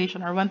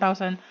 population or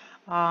 1,000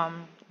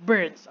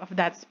 birds of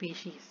that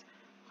species.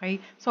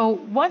 Okay, so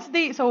once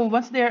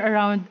they're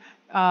around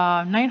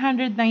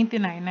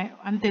 999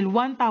 until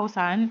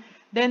 1,000,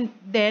 then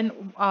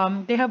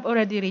they have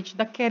already reached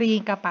the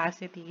carrying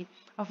capacity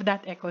of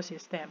that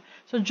ecosystem.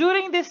 So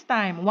during this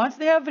time, once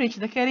they have reached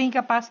the carrying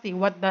capacity,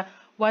 what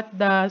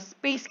the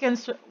space can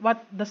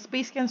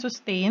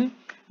sustain,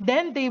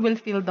 then they will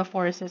feel the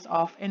forces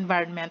of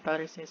environmental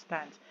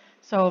resistance.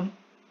 So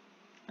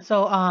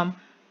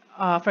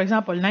for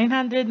example,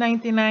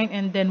 999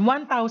 and then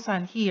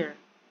 1,000 here.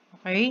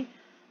 Okay,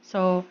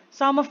 so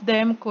some of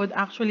them could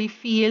actually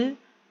feel,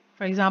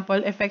 for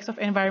example, effects of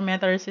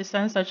environmental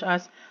resistance, such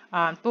as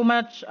too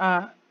much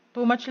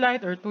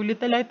light or too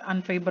little light,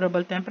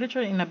 unfavorable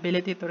temperature,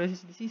 inability to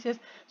resist diseases.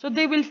 So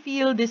they will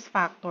feel these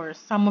factors.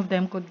 Some of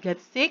them could get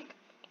sick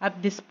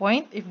at this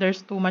point if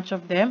there's too much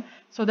of them.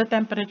 So the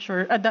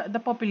temperature, the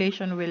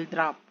population will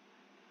drop.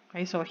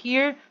 Okay, so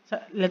here, so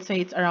let's say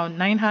it's around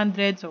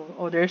 900,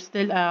 so there's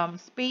still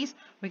space,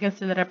 we can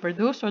still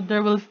reproduce. So they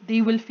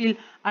will feel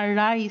a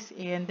rise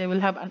in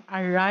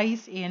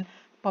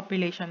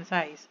population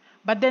size.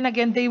 But then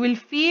again, they will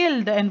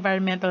feel the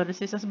environmental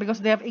resistance because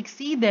they have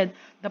exceeded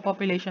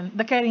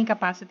the carrying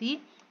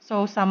capacity.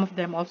 So some of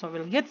them also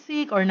will get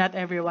sick, or not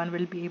everyone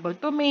will be able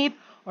to mate,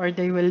 or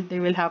they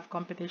will have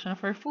competition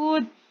for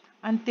food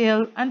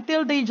until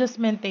they just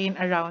maintain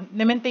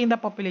the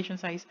population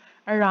size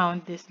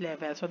around this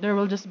level. So there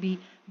will just be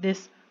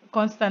this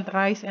constant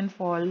rise and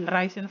fall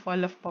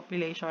of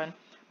population,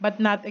 but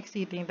not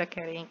exceeding the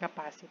carrying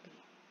capacity.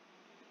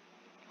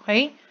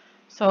 Okay,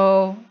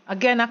 so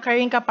again, a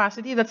carrying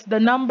capacity, that's the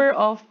number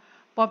of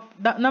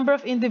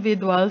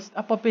individuals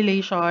a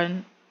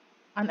population,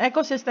 an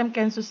ecosystem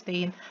can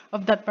sustain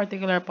of that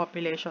particular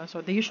population.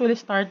 So they usually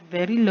start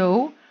very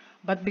low,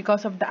 But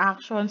because of the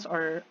actions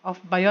or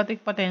of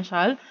biotic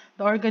potential,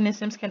 the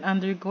organisms can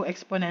undergo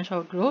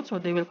exponential growth, so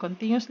they will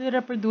continuously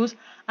reproduce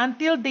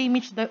until they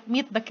meet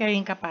the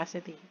carrying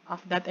capacity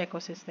of that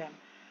ecosystem.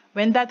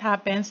 When that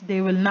happens,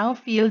 they will now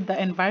feel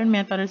the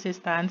environmental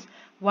resistance.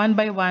 One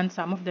by one,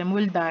 some of them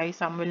will die,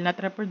 some will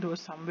not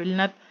reproduce, some will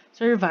not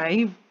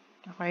survive.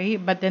 Okay,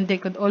 but then they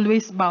could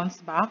always bounce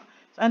back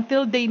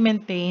until they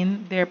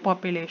maintain their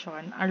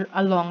population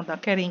along the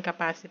carrying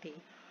capacity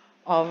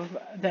of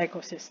the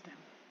ecosystem.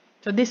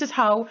 So this is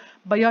how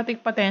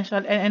biotic potential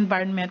and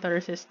environmental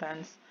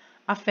resistance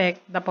affect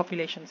the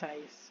population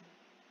size.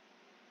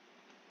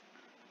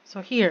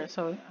 So here,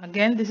 so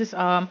again, this is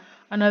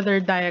another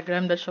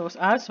diagram that shows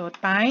us, so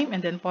time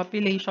and then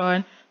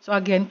population. So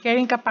again,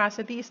 carrying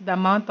capacity is the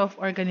amount of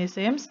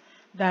organisms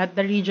that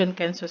the region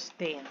can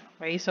sustain.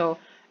 Okay, so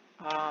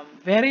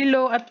very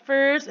low at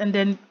first, and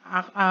then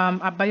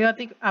a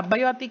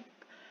biotic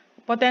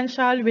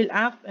potential will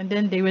act, and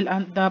then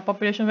the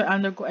population will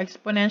undergo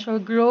exponential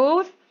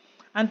growth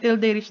until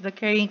they reach the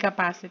carrying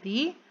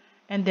capacity,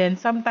 and then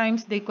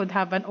sometimes they could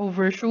have an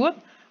overshoot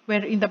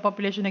wherein the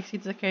population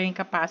exceeds the carrying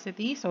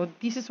capacity. So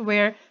this is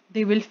where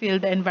they will feel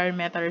the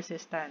environmental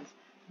resistance,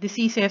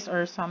 diseases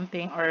or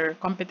something or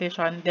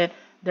competition. Then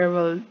they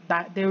will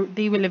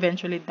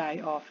eventually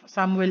die off.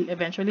 Some will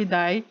eventually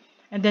die,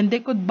 and then they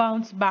could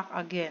bounce back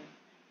again.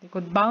 They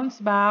could bounce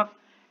back,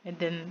 and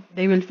then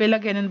they will feel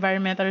again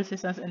environmental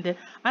resistance, and then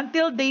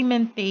until they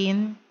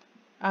maintain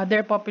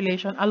their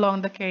population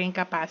along the carrying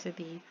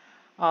capacity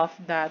of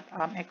that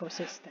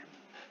ecosystem.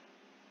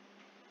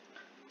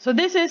 So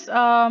this is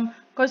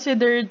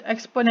considered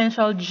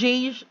exponential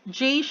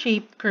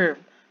J-shaped curve.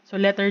 So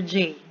letter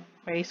J.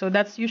 Okay, so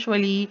that's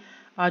usually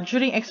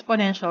during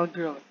exponential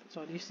growth.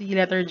 So you see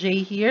letter J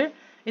here.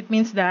 It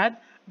means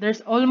that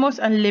there's almost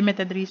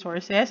unlimited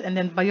resources, and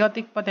then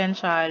biotic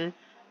potential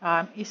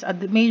is a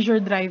major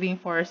driving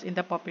force in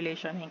the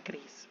population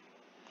increase.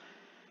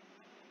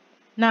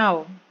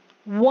 Now,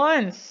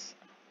 once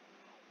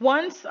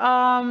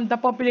the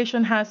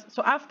population has,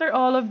 so after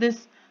all of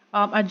this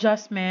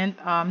adjustment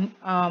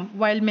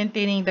while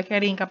maintaining the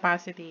carrying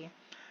capacity,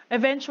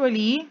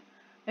 eventually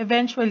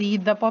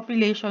the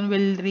population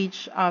will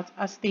reach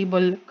a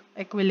stable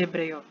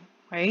equilibrium.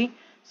 Okay,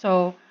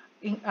 so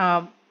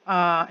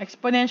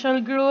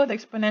exponential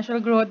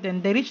growth,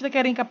 then they reach the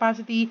carrying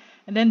capacity,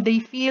 and then they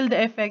feel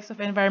the effects of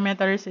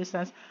environmental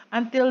resistance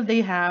until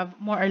they have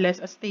more or less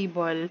a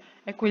stable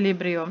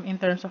equilibrium in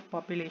terms of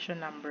population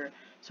number.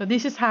 So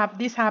this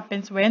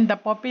happens when the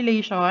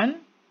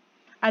population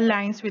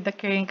aligns with the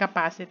carrying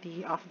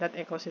capacity of that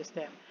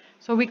ecosystem.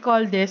 So we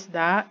call this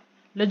the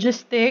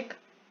logistic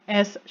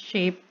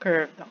S-shaped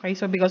curve. Okay,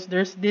 so because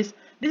there's this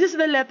is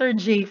the letter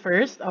J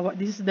first.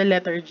 This is the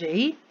letter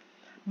J.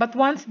 But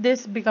once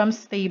this becomes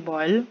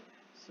stable,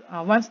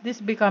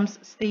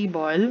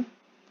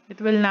 it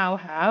will now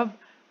have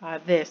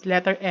this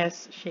letter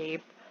S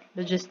shape,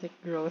 logistic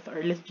growth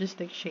or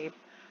logistic shape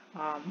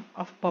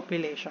of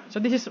population. So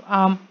this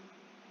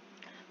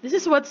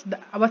is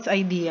what's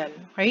ideal.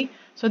 Okay,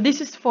 so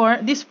this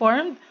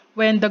formed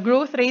when the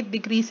growth rate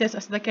decreases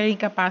as the carrying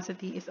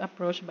capacity is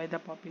approached by the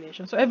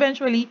population. So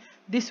eventually,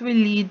 this will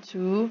lead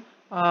to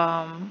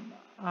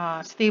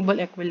stable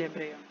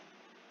equilibrium.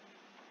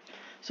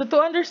 So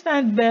to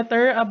understand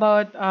better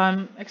about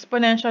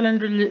exponential and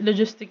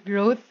logistic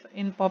growth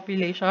in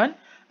population,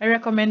 I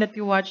recommend that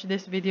you watch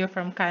this video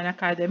from Khan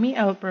Academy.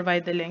 I will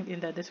provide the link in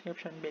the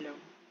description below.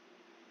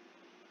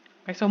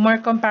 Okay, so more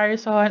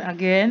comparison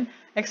again,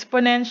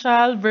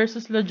 exponential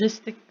versus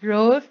logistic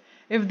growth.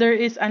 If there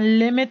is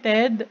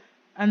unlimited,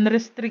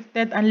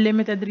 unrestricted,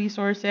 unlimited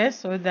resources,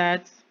 so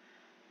that's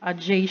a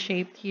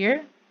J-shaped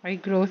here, okay,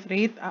 growth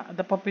rate,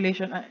 the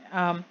population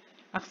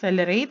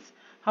accelerates.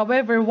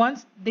 However,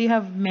 once they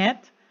have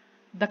met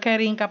the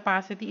carrying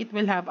capacity, it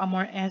will have a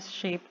more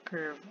S-shaped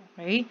curve.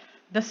 Okay,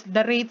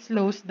 the rate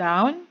slows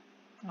down.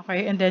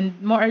 Okay, and then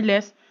more or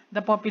less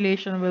the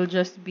population will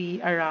just be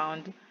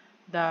around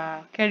the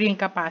carrying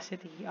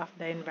capacity of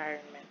the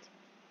environment.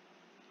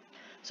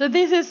 So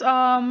this is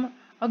a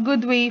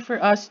good way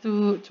for us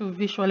to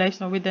visualize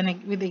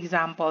with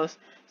examples.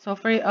 So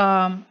for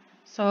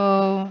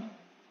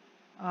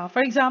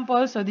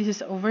example, so this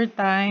is over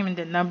time and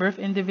the number of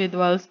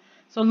individuals.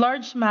 So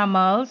large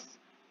mammals,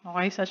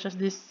 okay, such as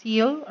this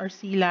seal or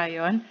sea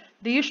lion,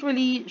 they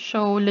usually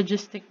show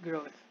logistic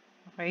growth.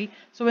 Okay,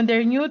 so when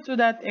they're new to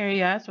that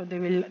area, so they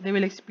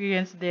will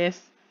experience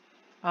this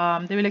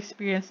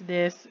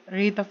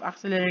rate of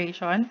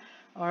acceleration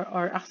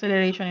or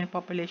acceleration in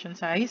population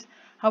size.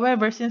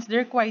 However, since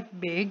they're quite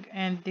big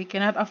and they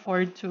cannot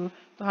afford to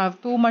have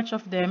too much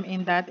of them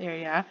in that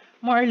area,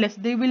 more or less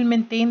they will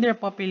maintain their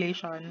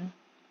population,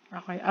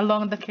 okay,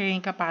 along the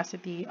carrying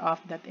capacity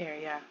of that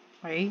area.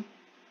 Okay.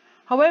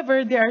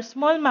 However, there are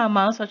small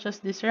mammals such as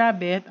this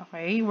rabbit,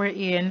 okay,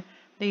 wherein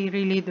they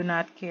really do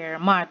not care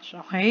much,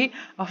 okay,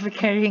 of the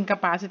carrying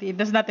capacity. It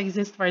does not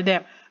exist for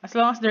them. As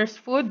long as there's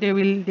food, they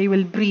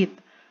will breathe,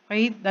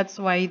 right? That's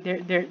why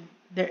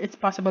it's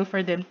possible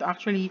for them to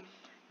actually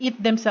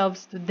eat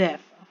themselves to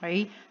death,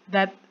 okay?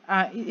 That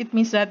it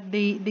means that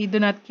they do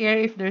not care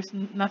if there's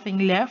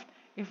nothing left.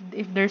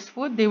 If there's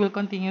food, they will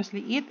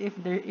continuously eat.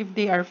 If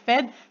they are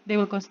fed, they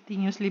will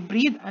continuously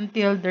breed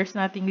until there's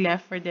nothing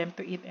left for them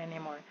to eat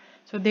anymore.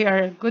 So they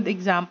are good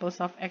examples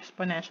of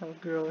exponential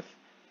growth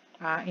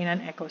in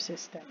an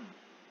ecosystem.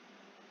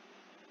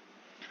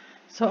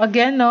 So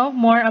again, no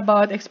more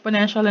about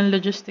exponential and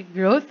logistic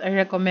growth. I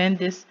recommend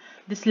this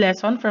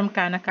lesson from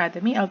Khan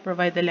Academy. I'll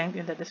provide the link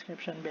in the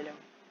description below.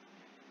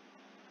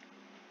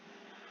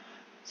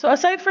 So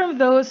aside from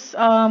those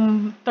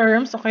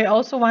terms, okay, I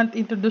also want to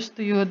introduce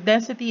to you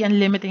density and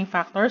limiting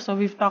factors. So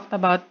we've talked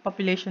about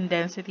population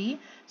density.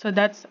 So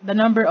that's the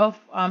number of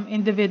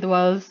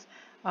individuals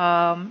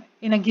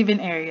in a given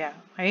area,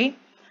 okay?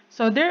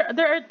 So there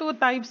are two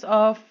types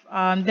of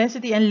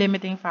density and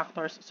limiting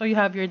factors. So you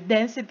have your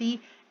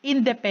density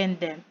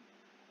independent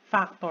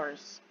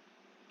factors,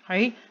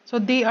 okay? So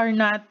they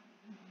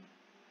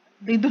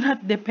do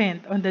not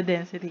depend on the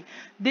density.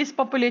 This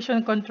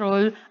population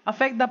control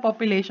affect the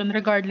population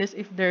regardless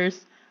if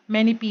there's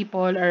many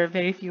people or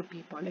very few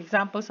people.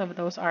 Examples of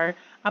those are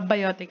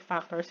abiotic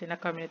factors in a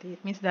community.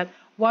 It means that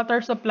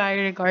water supply,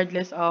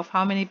 regardless of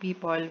how many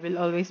people, will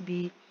always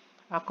be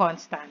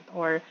constant.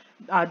 Or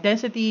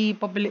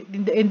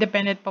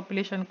independent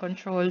population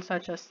control,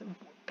 such as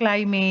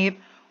climate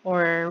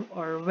or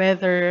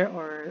weather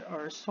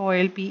or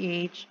soil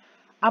pH.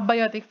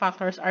 Abiotic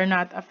factors are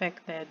not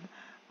affected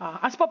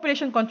as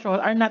population control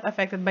are not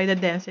affected by the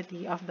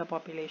density of the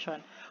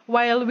population.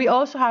 While we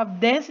also have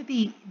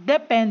density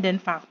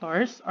dependent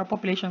factors or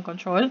population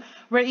control,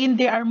 wherein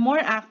they are more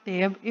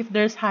active if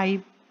there's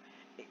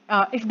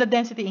if the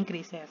density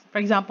increases. For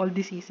example,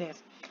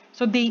 diseases.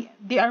 So they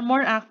are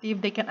more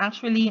active. They can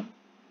actually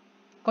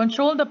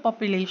control the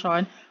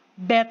population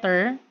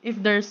better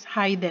if there's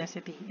high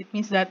density. It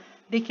means that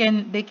they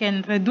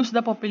can reduce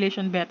the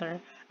population better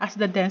as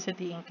the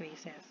density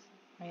increases.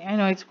 Okay? I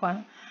know it's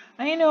quite,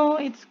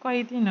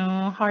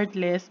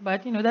 heartless,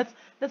 but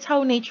that's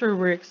how nature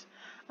works.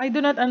 I do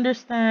not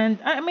understand.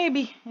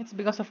 Maybe it's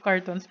because of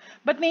cartoons,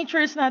 but nature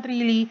is not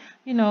really,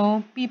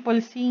 people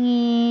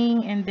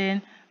singing and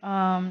then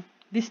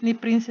Disney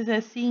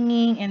princesses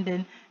singing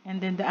and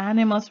then the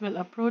animals will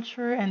approach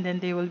her and then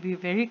they will be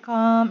very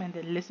calm and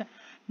then listen.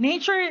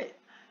 Nature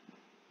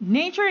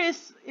nature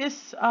is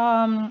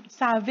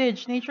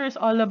savage. Nature is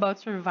all about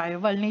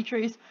survival. Nature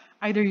is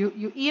either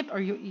you eat or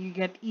you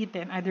get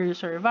eaten. Either you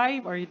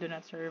survive or you do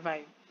not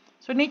survive.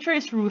 So nature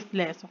is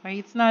ruthless. Okay,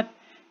 it's not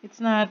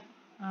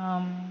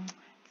um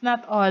it's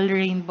not all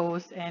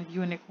rainbows and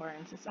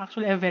unicorns. It's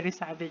actually a very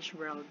savage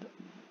world.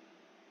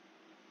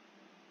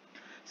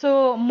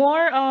 So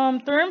more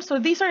terms. So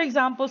these are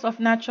examples of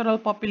natural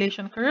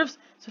population curves.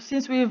 So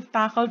since we've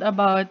tackled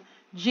about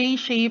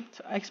J-shaped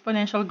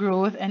exponential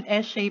growth and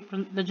S-shaped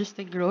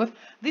logistic growth,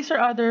 these are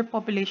other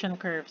population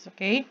curves.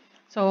 Okay.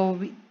 So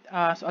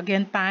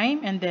again,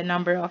 time and the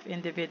number of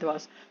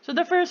individuals. So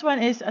the first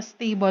one is a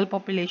stable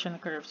population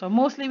curve. So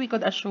mostly we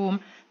could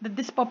assume that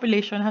this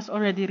population has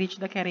already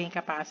reached the carrying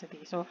capacity.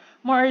 So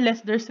more or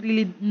less, there's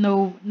really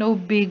no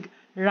big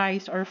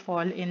rise or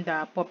fall in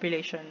the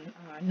population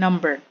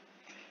number.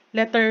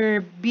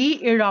 Letter B,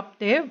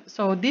 eruptive.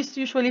 So this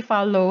usually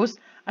follows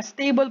a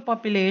stable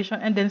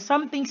population and then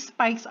something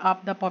spikes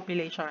up the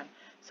population.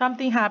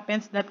 Something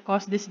happens that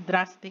causes this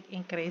drastic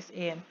increase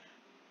in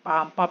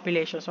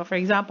population. So for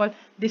example,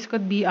 this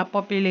could be a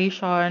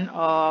population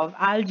of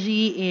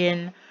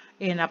algae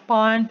in a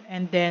pond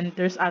and then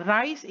there's a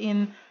rise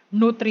in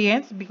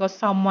nutrients because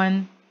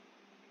someone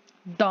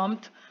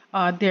dumped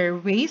their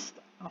waste,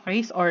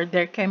 okay, or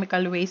their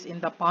chemical waste in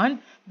the pond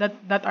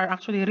that are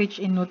actually rich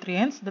in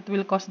nutrients that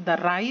will cause the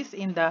rise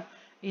in the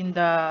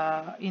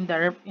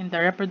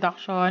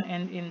reproduction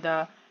and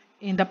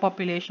in the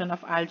population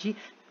of algae.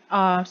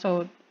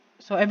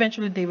 So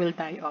eventually they will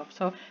die off.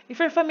 So if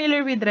you're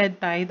familiar with red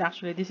tide,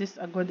 actually this is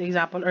a good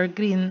example, or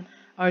green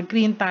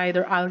tide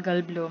or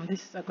algal bloom.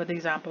 This is a good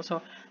example.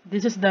 So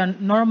this is the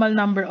normal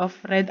number of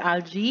red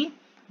algae,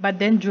 but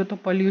then due to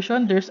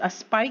pollution, there's a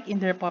spike in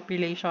their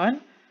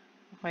population.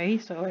 Okay,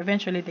 so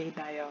eventually they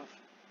die off.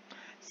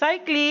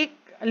 Cyclic,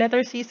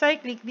 letter C,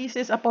 cyclic, this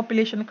is a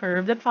population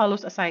curve that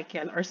follows a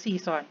cycle or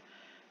season.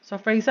 So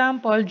for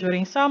example,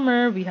 during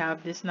summer, we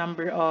have this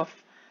number of,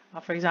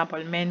 for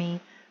example, many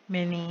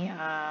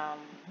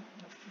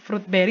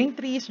fruit-bearing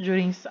trees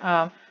during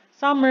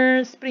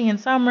summer, spring and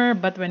summer,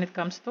 but when it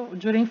comes to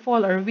during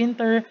fall or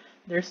winter,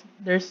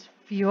 there's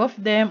few of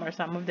them or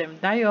some of them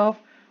die off.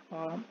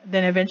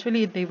 Then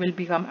eventually they will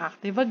become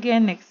active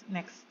again next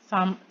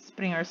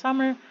spring or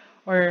summer,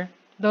 or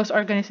those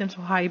organisms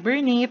who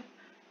hibernate.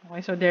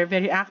 Okay, so they're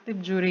very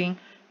active during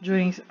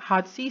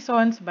hot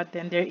seasons, but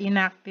then they're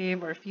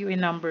inactive or few in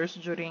numbers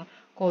during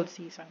cold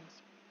seasons.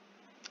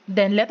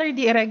 Then letter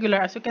D,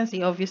 irregular. As you can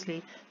see,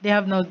 obviously they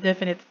have no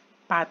definite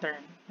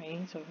pattern. Okay,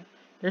 so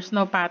there's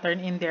no pattern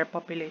in their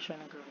population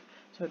growth.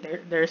 So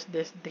there's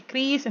this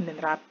decrease and then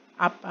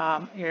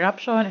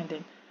eruption and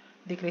then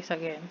decrease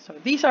again. So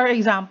these are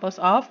examples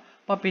of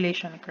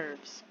population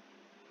curves.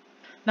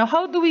 Now,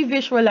 how do we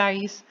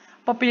visualize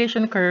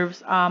population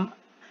curves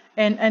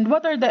And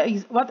what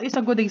is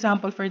a good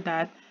example for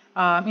that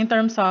in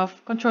terms of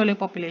controlling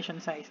population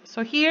size?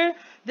 So here,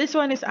 this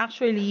one is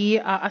actually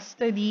a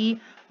study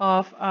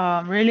of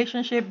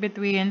relationship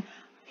between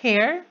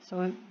hare.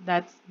 So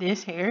that's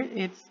this hare.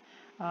 It's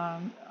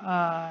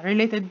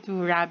related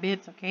to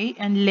rabbits, okay,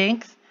 and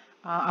lynx,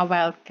 a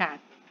wild cat.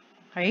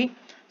 Okay,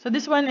 so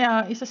this one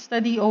is a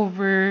study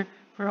for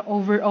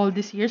over all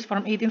these years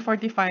from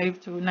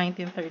 1845 to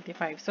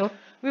 1935. So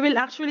we will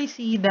actually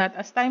see that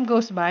as time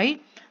goes by,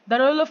 the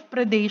role of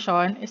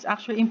predation is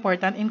actually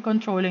important in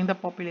controlling the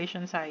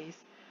population size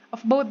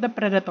of both the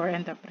predator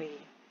and the prey.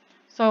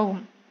 So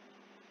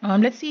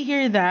let's see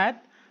here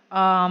that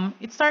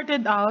it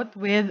started out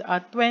with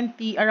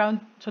 20 around,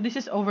 so this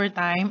is over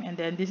time, and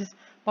then this is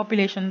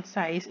population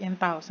size in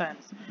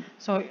thousands.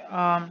 So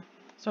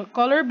so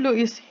color blue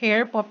is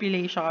hare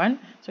population,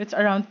 so it's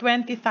around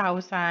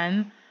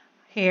 20,000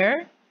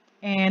 hare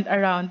and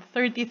around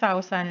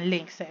 30,000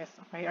 lynxes,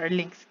 okay, or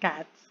lynx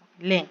cats,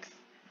 lynx.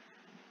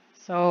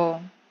 So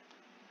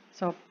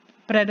so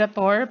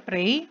predator,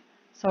 prey.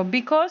 So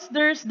because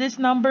there's this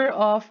number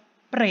of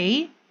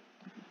prey,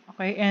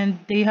 okay, and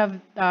they have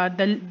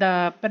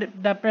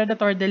the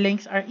predator, the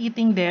lynx are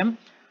eating them,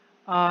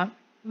 uh,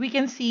 we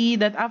can see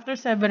that after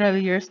several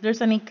years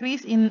there's an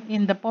increase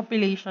in the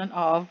population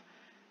of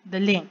the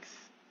lynx,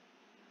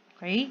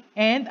 okay,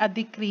 and a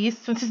decrease,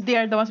 since they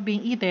are the ones being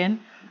eaten,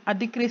 a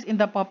decrease in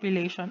the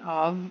population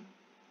of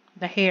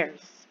the hares,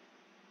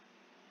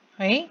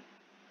 okay.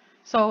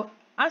 So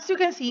as you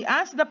can see,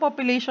 as the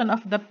population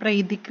of the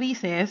prey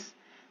decreases,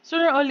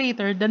 sooner or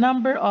later, the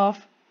number of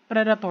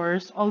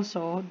predators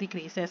also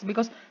decreases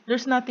because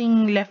there's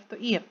nothing left to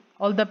eat.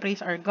 All the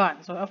preys are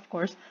gone. So of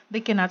course,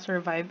 they cannot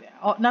survive.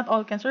 Not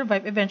all can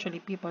survive.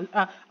 Eventually,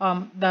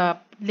 the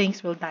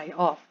lynx will die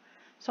off.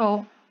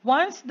 So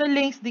once the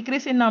lynx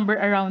decrease in number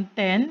around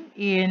 10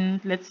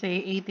 in, let's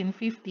say,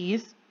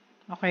 1850s,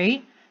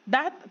 okay,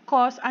 that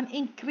caused an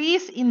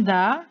increase in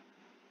the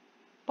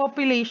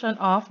population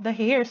of the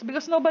hares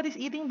because nobody's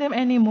eating them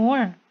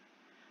anymore.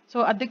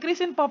 So a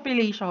decrease in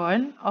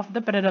population of the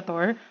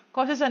predator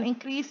causes an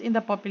increase in the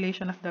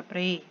population of the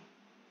prey.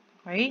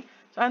 Okay?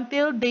 So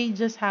until they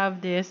just have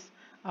this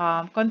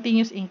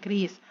continuous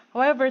increase.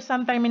 However,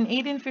 sometime in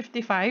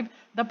 1855,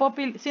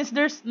 since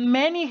there's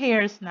many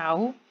hares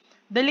now,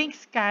 the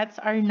lynx cats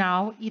are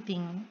now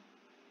eating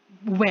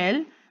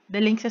well. The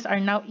lynxes are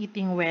now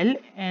eating well,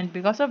 and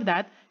because of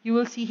that, you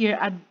will see here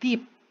a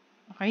dip,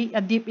 okay,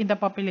 a dip in the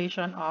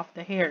population of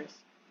the hares,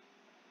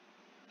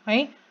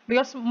 okay,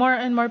 because more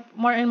and more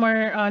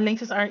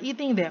lynxes are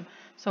eating them.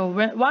 So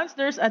once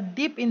there's a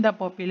dip in the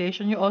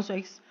population,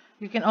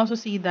 you can also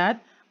see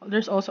that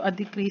there's also a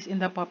decrease in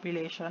the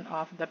population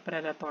of the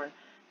predator.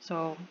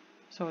 So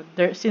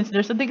since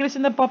there's a decrease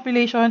in the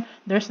population,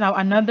 there's now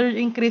another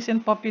increase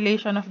in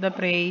population of the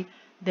prey,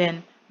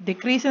 then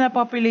decrease in the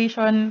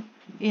population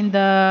in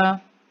the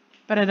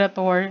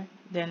predator,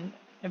 then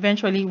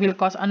eventually will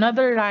cause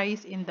another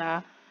rise in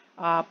the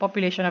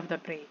population of the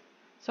prey.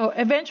 So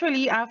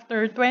eventually,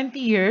 after 20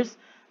 years,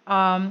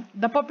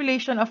 the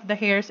population of the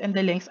hares and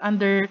the lynx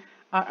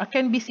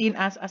can be seen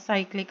as a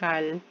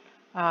cyclical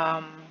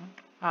um,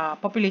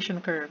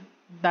 population curve.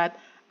 That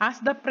as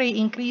the prey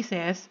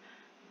increases,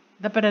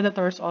 the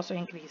predators also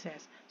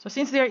increases. So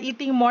since they're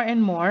eating more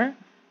and more,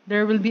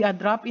 there will be a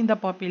drop in the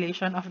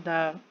population of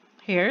the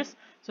hares,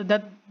 so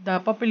that the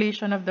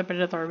population of the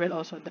predator will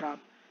also drop.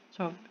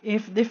 So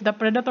if the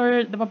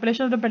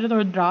population of the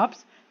predator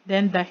drops,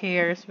 then the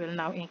hares will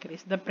now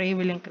increase. The prey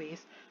will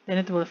increase. Then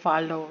it will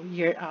follow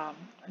in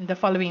the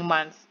following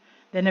months.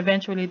 Then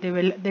eventually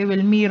they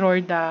will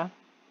mirror the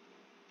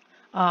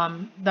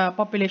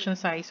population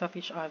size of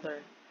each other.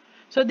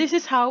 So this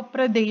is how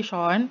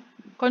predation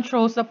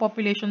controls the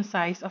population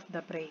size of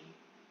the prey.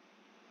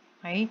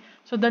 Okay?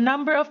 So the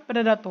number of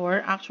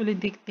predator actually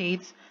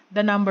dictates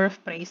the number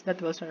of prey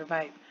that will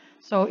survive.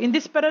 So in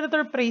this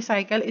predator-prey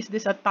cycle, is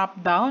this a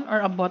top-down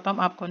or a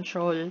bottom-up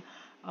control?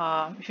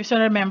 If you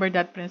still remember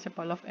that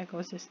principle of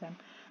ecosystem.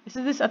 Is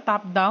this a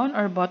top-down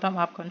or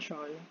bottom-up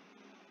control?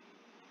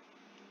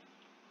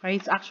 Okay,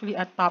 it's actually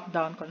a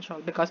top-down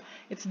control because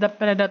it's the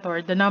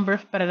predator, the number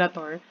of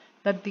predator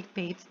that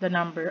dictates the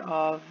number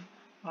of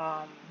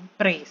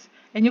prey.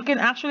 And you can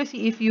actually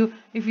see if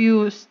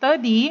you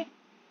study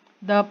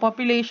the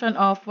population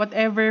of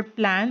whatever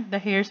plant the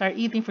hares are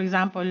eating, for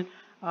example,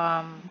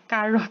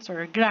 carrots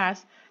or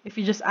grass, if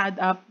you add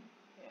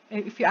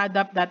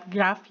up that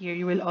graph here,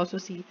 you will also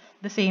see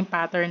the same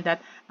pattern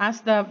that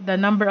as the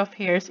number of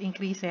hares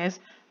increases,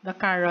 the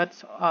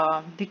carrots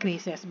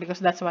decreases because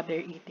that's what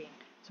they're eating.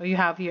 So you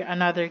have here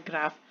another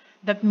graph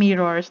that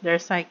mirrors their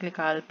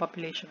cyclical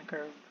population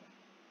curve.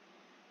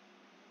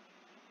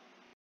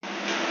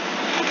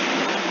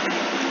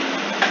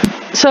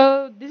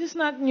 So this is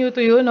not new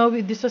to you. No,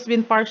 this has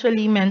been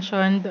partially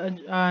mentioned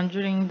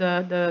during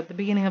the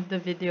beginning of the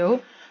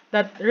video,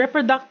 that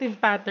reproductive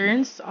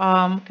patterns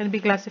can be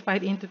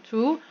classified into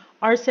two: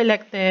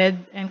 R-selected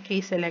and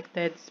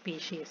K-selected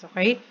species.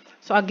 Okay.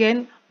 So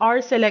again,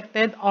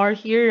 R-selected, R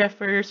here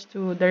refers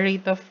to the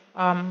rate of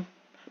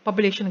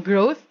population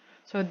growth.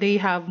 So they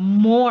have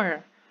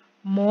more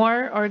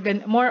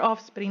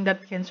offspring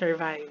that can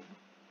survive.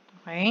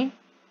 Okay.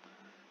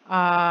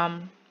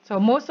 So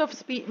most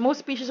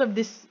species of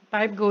this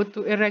type go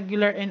to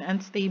irregular and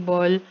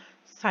unstable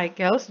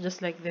cycles,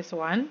 just like this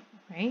one.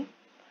 Okay.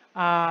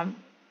 Um,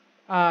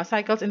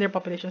 Cycles in their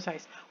population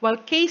size. While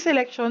K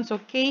selection, so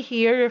K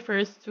here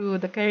refers to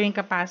the carrying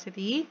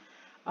capacity.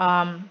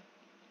 Um,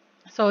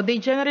 so they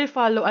generally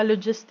follow a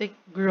logistic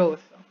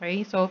growth.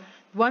 Okay, so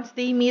once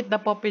they meet the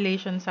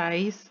population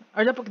size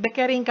or the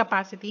carrying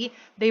capacity,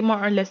 they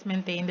more or less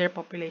maintain their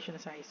population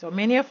size. So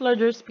many of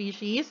larger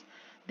species,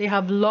 they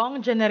have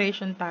long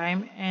generation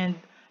time and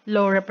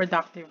low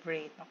reproductive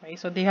rate. Okay,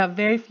 so they have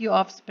very few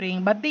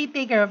offspring, but they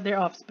take care of their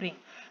offspring.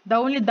 The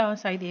only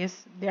downside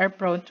is they are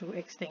prone to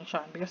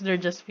extinction because they're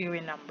just few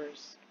in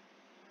numbers.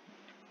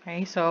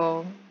 Okay,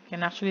 so you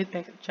can actually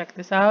check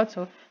this out.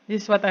 So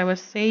this is what I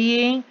was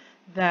saying,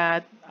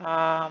 that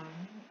um,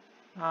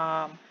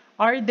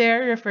 R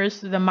there refers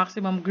to the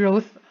maximum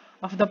growth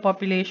of the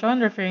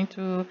population, referring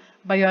to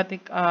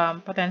biotic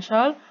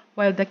potential,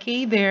 while the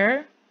K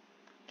there,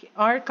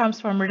 R comes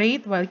from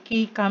rate, while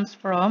K comes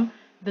from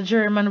the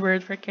German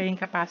word for carrying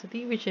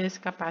capacity, which is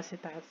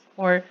capacitas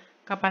or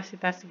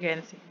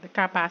Kapazitasgrenze, the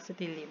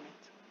capacity limit.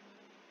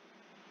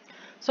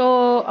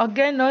 So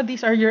again, no,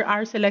 these are your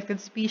R-selected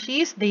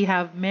species. They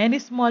have many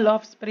small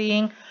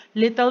offspring,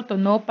 little to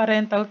no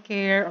parental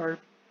care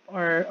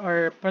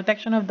or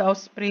protection of the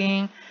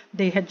offspring.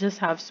 They just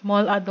have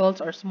small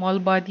adults or small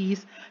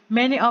bodies.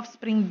 Many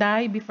offspring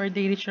die before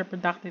they reach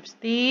reproductive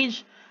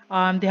stage.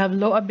 They have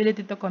low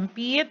ability to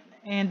compete,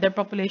 and their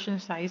population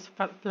size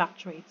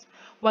fluctuates.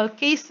 While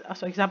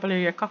so example are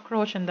your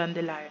cockroach and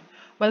dandelion.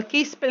 While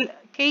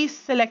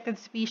case-selected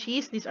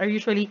species, these are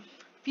usually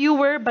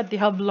fewer, but they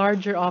have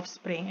larger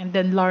offspring and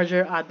then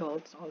larger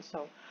adults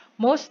also.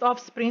 Most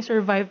offspring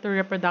survive to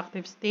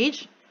reproductive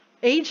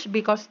age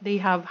because they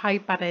have high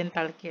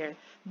parental care.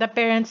 The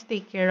parents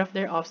take care of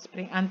their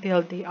offspring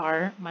until they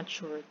are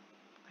matured.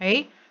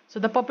 Okay? So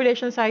the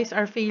population size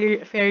are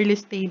fairly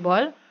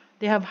stable.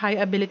 They have high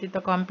ability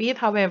to compete.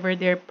 However,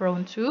 they're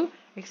prone to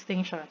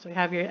extinction. So you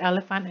have your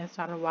elephant and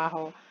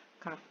Sarawako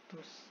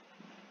cactus.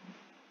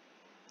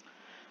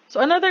 So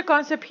another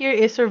concept here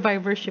is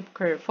survivorship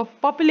curve. For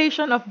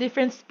population of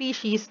different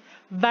species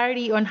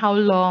vary on how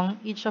long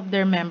each of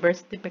their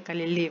members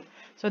typically live.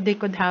 So they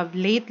could have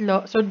late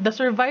loss. So the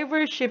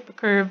survivorship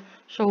curve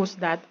shows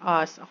that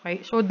us,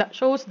 okay?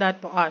 Shows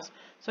that to us.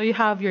 So you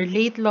have your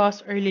late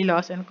loss, early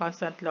loss, and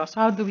constant loss.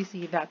 How do we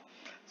see that?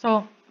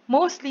 So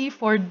mostly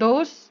for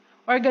those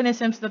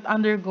organisms that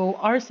undergo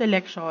R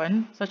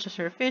selection, such as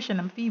your fish and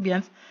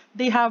amphibians,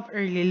 they have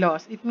early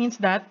loss. It means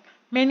that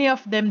many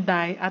of them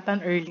die at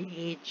an early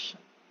age.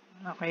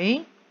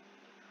 Okay?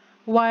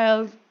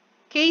 While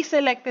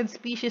K-selected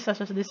species such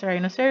as this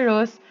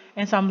rhinoceros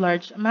and some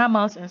large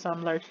mammals and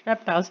some large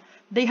reptiles,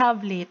 they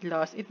have late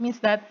loss. It means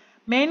that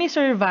many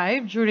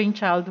survive during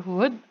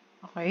childhood,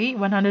 okay,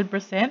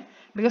 100%,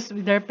 because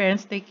their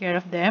parents take care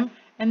of them,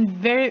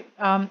 and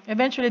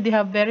eventually they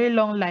have very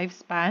long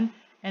lifespan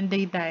and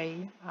they die.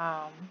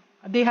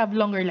 They have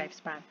longer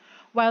lifespan.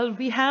 While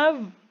we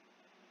have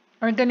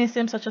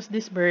organisms such as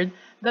this bird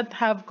that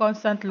have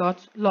constant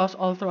loss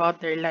all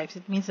throughout their lives.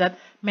 It means that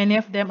many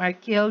of them are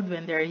killed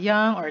when they're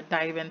young or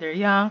die when they're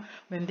young,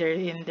 when they're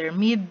in their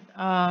middle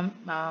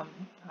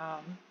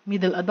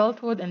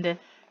adulthood, and then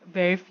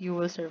very few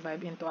will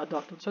survive into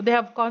adulthood. So they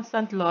have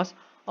constant loss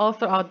all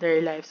throughout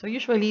their life. So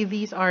usually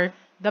these are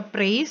the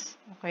preys,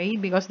 okay,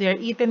 because they are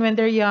eaten when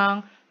they're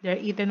young, they're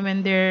eaten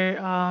when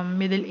they're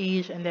middle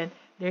age, and then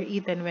they're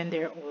eaten when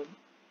they're old.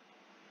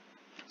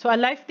 So a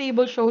life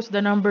table shows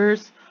the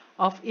numbers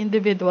of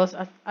individuals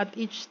at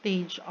each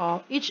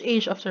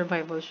age of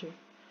survivorship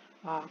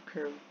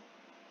curve.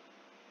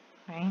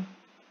 Okay.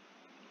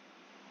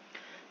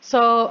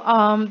 So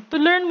to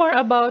learn more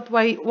about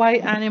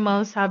why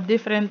animals have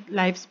different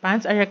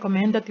lifespans, I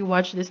recommend that you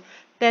watch this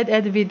TED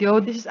Ed video.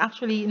 This is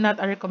actually not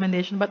a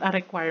recommendation but a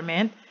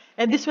requirement,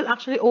 and this will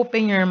actually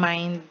open your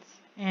minds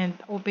and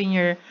open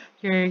your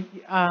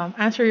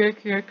answer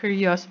your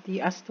curiosity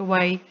as to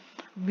why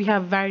we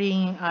have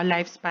varying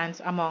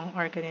lifespans among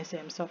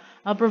organisms. So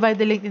I'll provide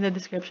the link in the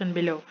description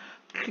below.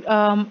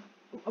 Um,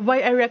 why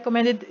I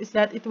recommend it is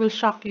that it will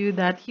shock you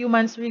that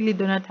humans really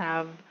do not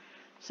have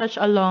such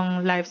a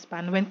long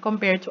lifespan when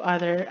compared to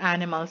other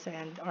animals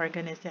and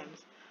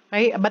organisms.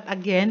 Right? But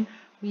again,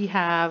 we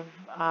have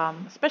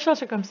special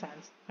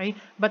circumstance. Right?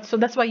 But so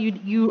that's why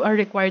you are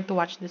required to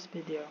watch this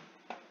video.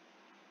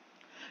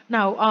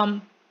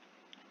 Now,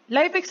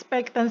 life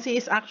expectancy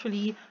is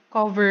actually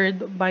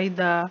covered by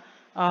the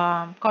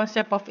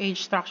concept of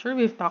age structure.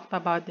 We've talked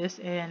about this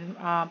in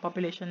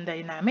population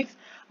dynamics.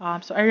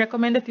 So I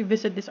recommend that you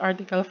visit this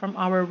article from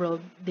Our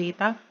World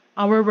Data.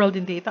 Our World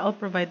in Data. I'll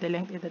provide the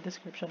link in the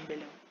description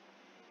below.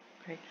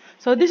 Okay.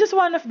 So this is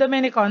one of the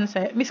many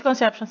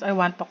misconceptions I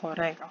want to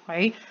correct.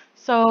 Okay.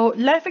 So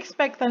life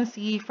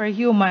expectancy for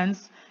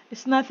humans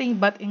is nothing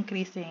but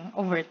increasing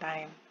over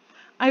time.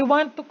 I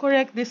want to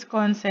correct this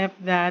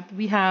concept that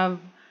we have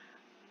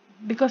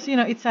because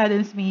it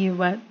saddens me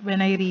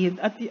when I read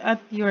at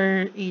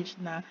your age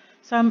na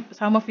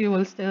some of you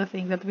will still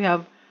think that we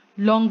have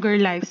longer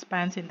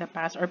lifespans in the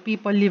past, or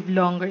people live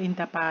longer in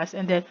the past,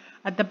 and then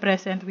at the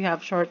present we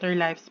have shorter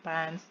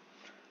lifespans.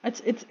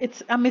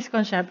 It's a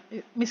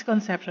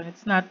misconception.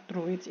 It's not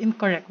true. It's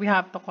incorrect. We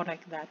have to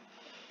correct that.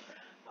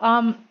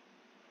 Um,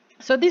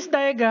 so this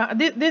diagram,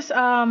 this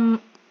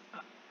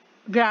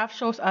graph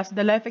shows us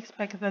the life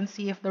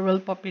expectancy of the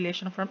world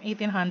population from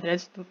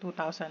 1800s to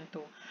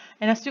 2002.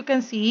 And as you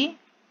can see,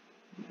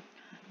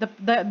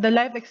 the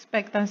life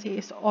expectancy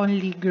is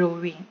only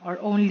growing or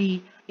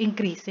only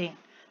increasing.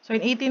 So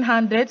in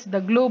 1800s,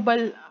 the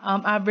global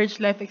average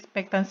life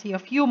expectancy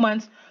of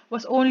humans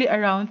was only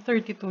around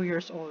 32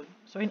 years old.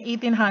 So in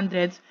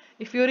 1800s,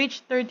 if you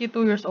reach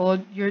 32 years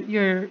old,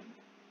 you're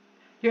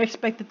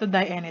expected to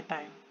die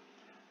anytime.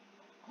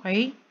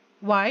 Okay?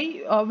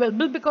 Why?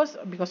 Well, because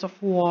of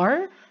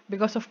war,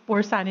 because of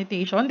poor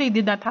sanitation. They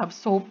did not have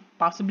soap,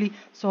 possibly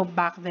soap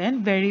back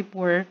then. Very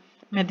poor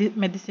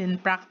medicine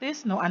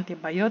practice. No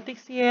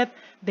antibiotics yet.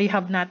 They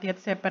have not yet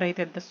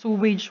separated the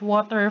sewage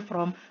water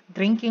from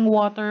drinking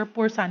water.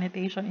 Poor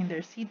sanitation in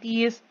their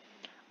cities.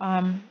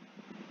 Um,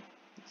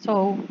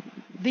 so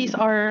these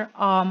are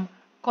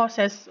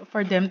causes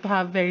for them to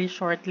have very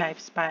short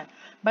lifespan.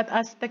 But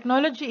as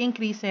technology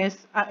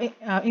improves,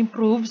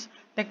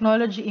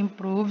 technology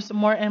improves,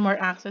 more and more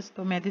access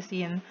to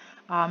medicine,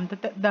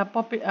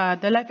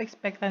 the life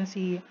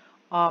expectancy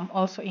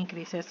also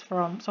increases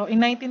so in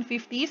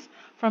 1950s,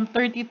 from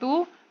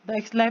 32,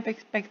 the life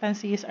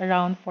expectancy is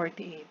around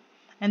 48.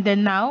 And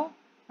then now,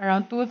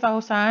 around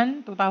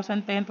 2000,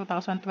 2010,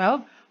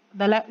 2012,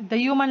 the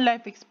human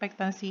life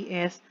expectancy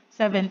is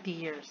 70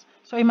 years.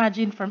 So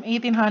imagine from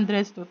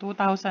 1800s to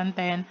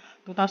 2010,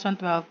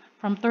 2012,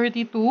 from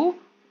 32,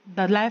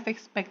 the life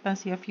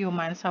expectancy of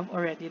humans have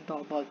already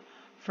doubled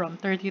from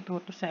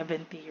 32 to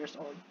 70 years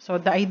old. So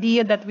the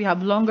idea that we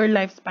have longer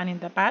lifespan in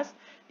the past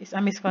is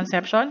a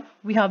misconception.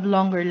 We have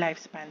longer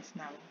lifespans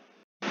now.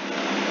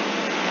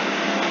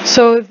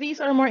 So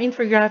these are more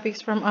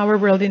infographics from our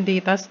world in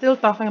data, still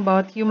talking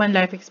about human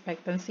life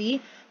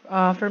expectancy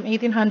from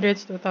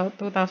 1800s to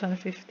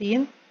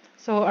 2015.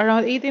 So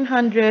around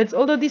 1800s,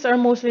 although these are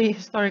mostly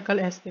historical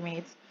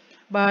estimates,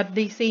 but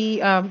they say,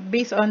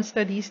 based on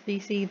studies, they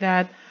say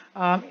that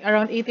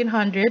around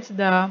 1800s,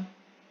 the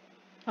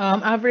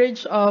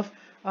average of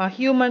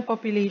human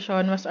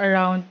population was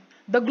around,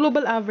 the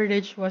global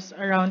average was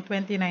around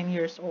 29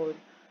 years old.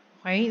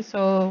 Okay,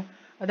 so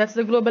that's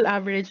the global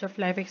average of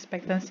life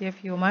expectancy of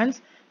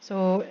humans.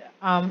 So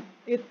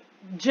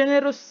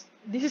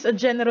this is a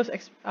generous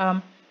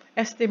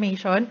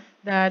estimation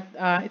that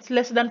it's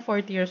less than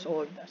 40 years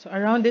old. So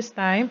around this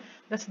time,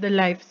 that's the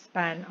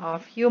lifespan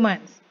of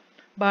humans.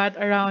 But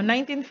around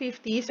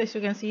 1950s, as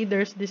you can see,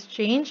 there's this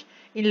change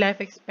in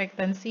life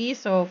expectancy.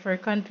 So for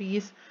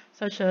countries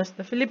such as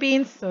the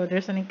Philippines, so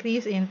there's an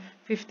increase in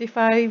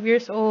 55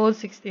 years old,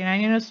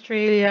 69 in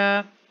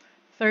Australia,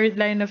 third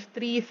line of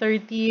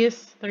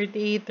 30s,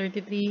 38,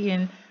 33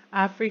 in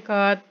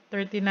Africa,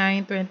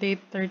 39, 28,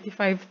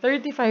 35,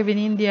 35 in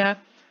India,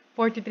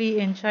 43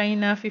 in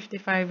China,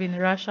 55 in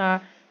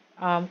Russia.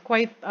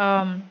 Quite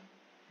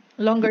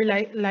longer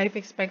life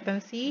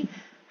expectancy,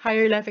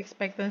 higher life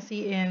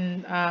expectancy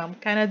in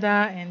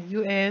Canada and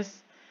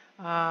US,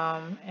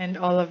 and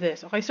all of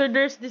this. Okay, so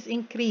there's this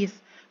increase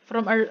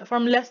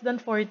from less than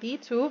 40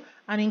 to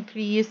an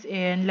increase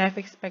in life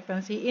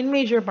expectancy in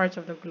major parts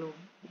of the globe.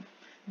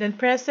 Then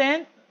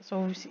present,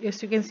 so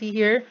as you can see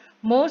here,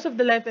 most of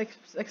the life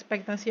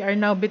expectancy are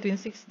now between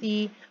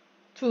 60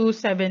 to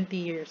 70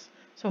 years.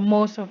 So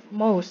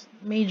most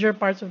major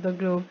parts of the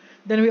globe.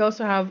 Then we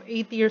also have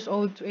 80 years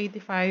old to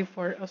 85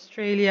 for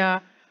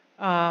Australia,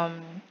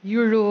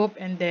 Europe,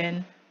 and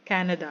then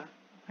Canada.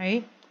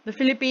 Okay, the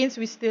Philippines,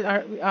 we still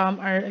are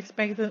our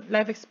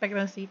life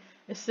expectancy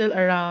is still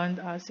around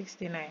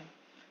 69.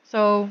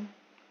 So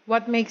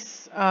what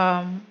makes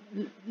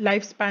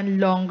lifespan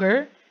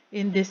longer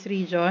in this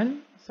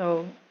region?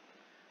 So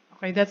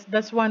okay,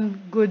 that's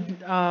one good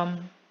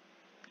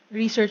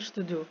research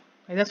to do.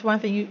 Okay, that's one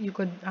thing you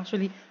could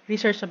actually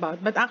research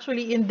about. But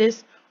actually, in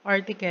this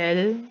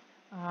article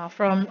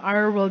from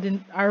our world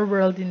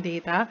in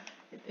data,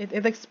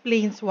 it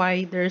explains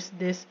why there's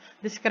this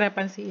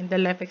discrepancy in the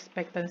life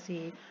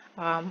expectancy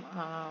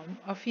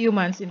of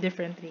humans in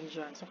different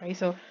regions. Okay,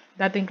 so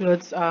that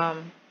includes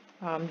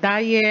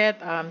diet,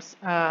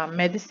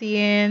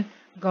 medicine,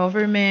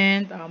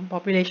 government,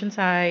 population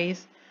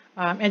size,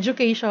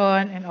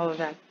 education, and all of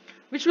that,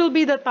 which will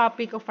be the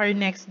topic of our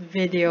next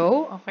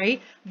video. Okay,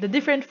 the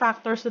different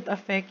factors that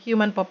affect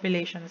human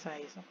population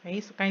size.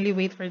 Okay, so kindly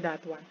wait for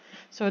that one.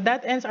 So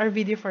that ends our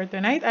video for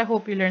tonight. I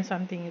hope you learned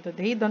something new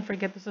today. Don't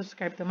forget to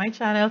subscribe to my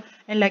channel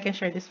and like and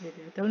share this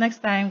video. Till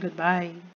next time, goodbye.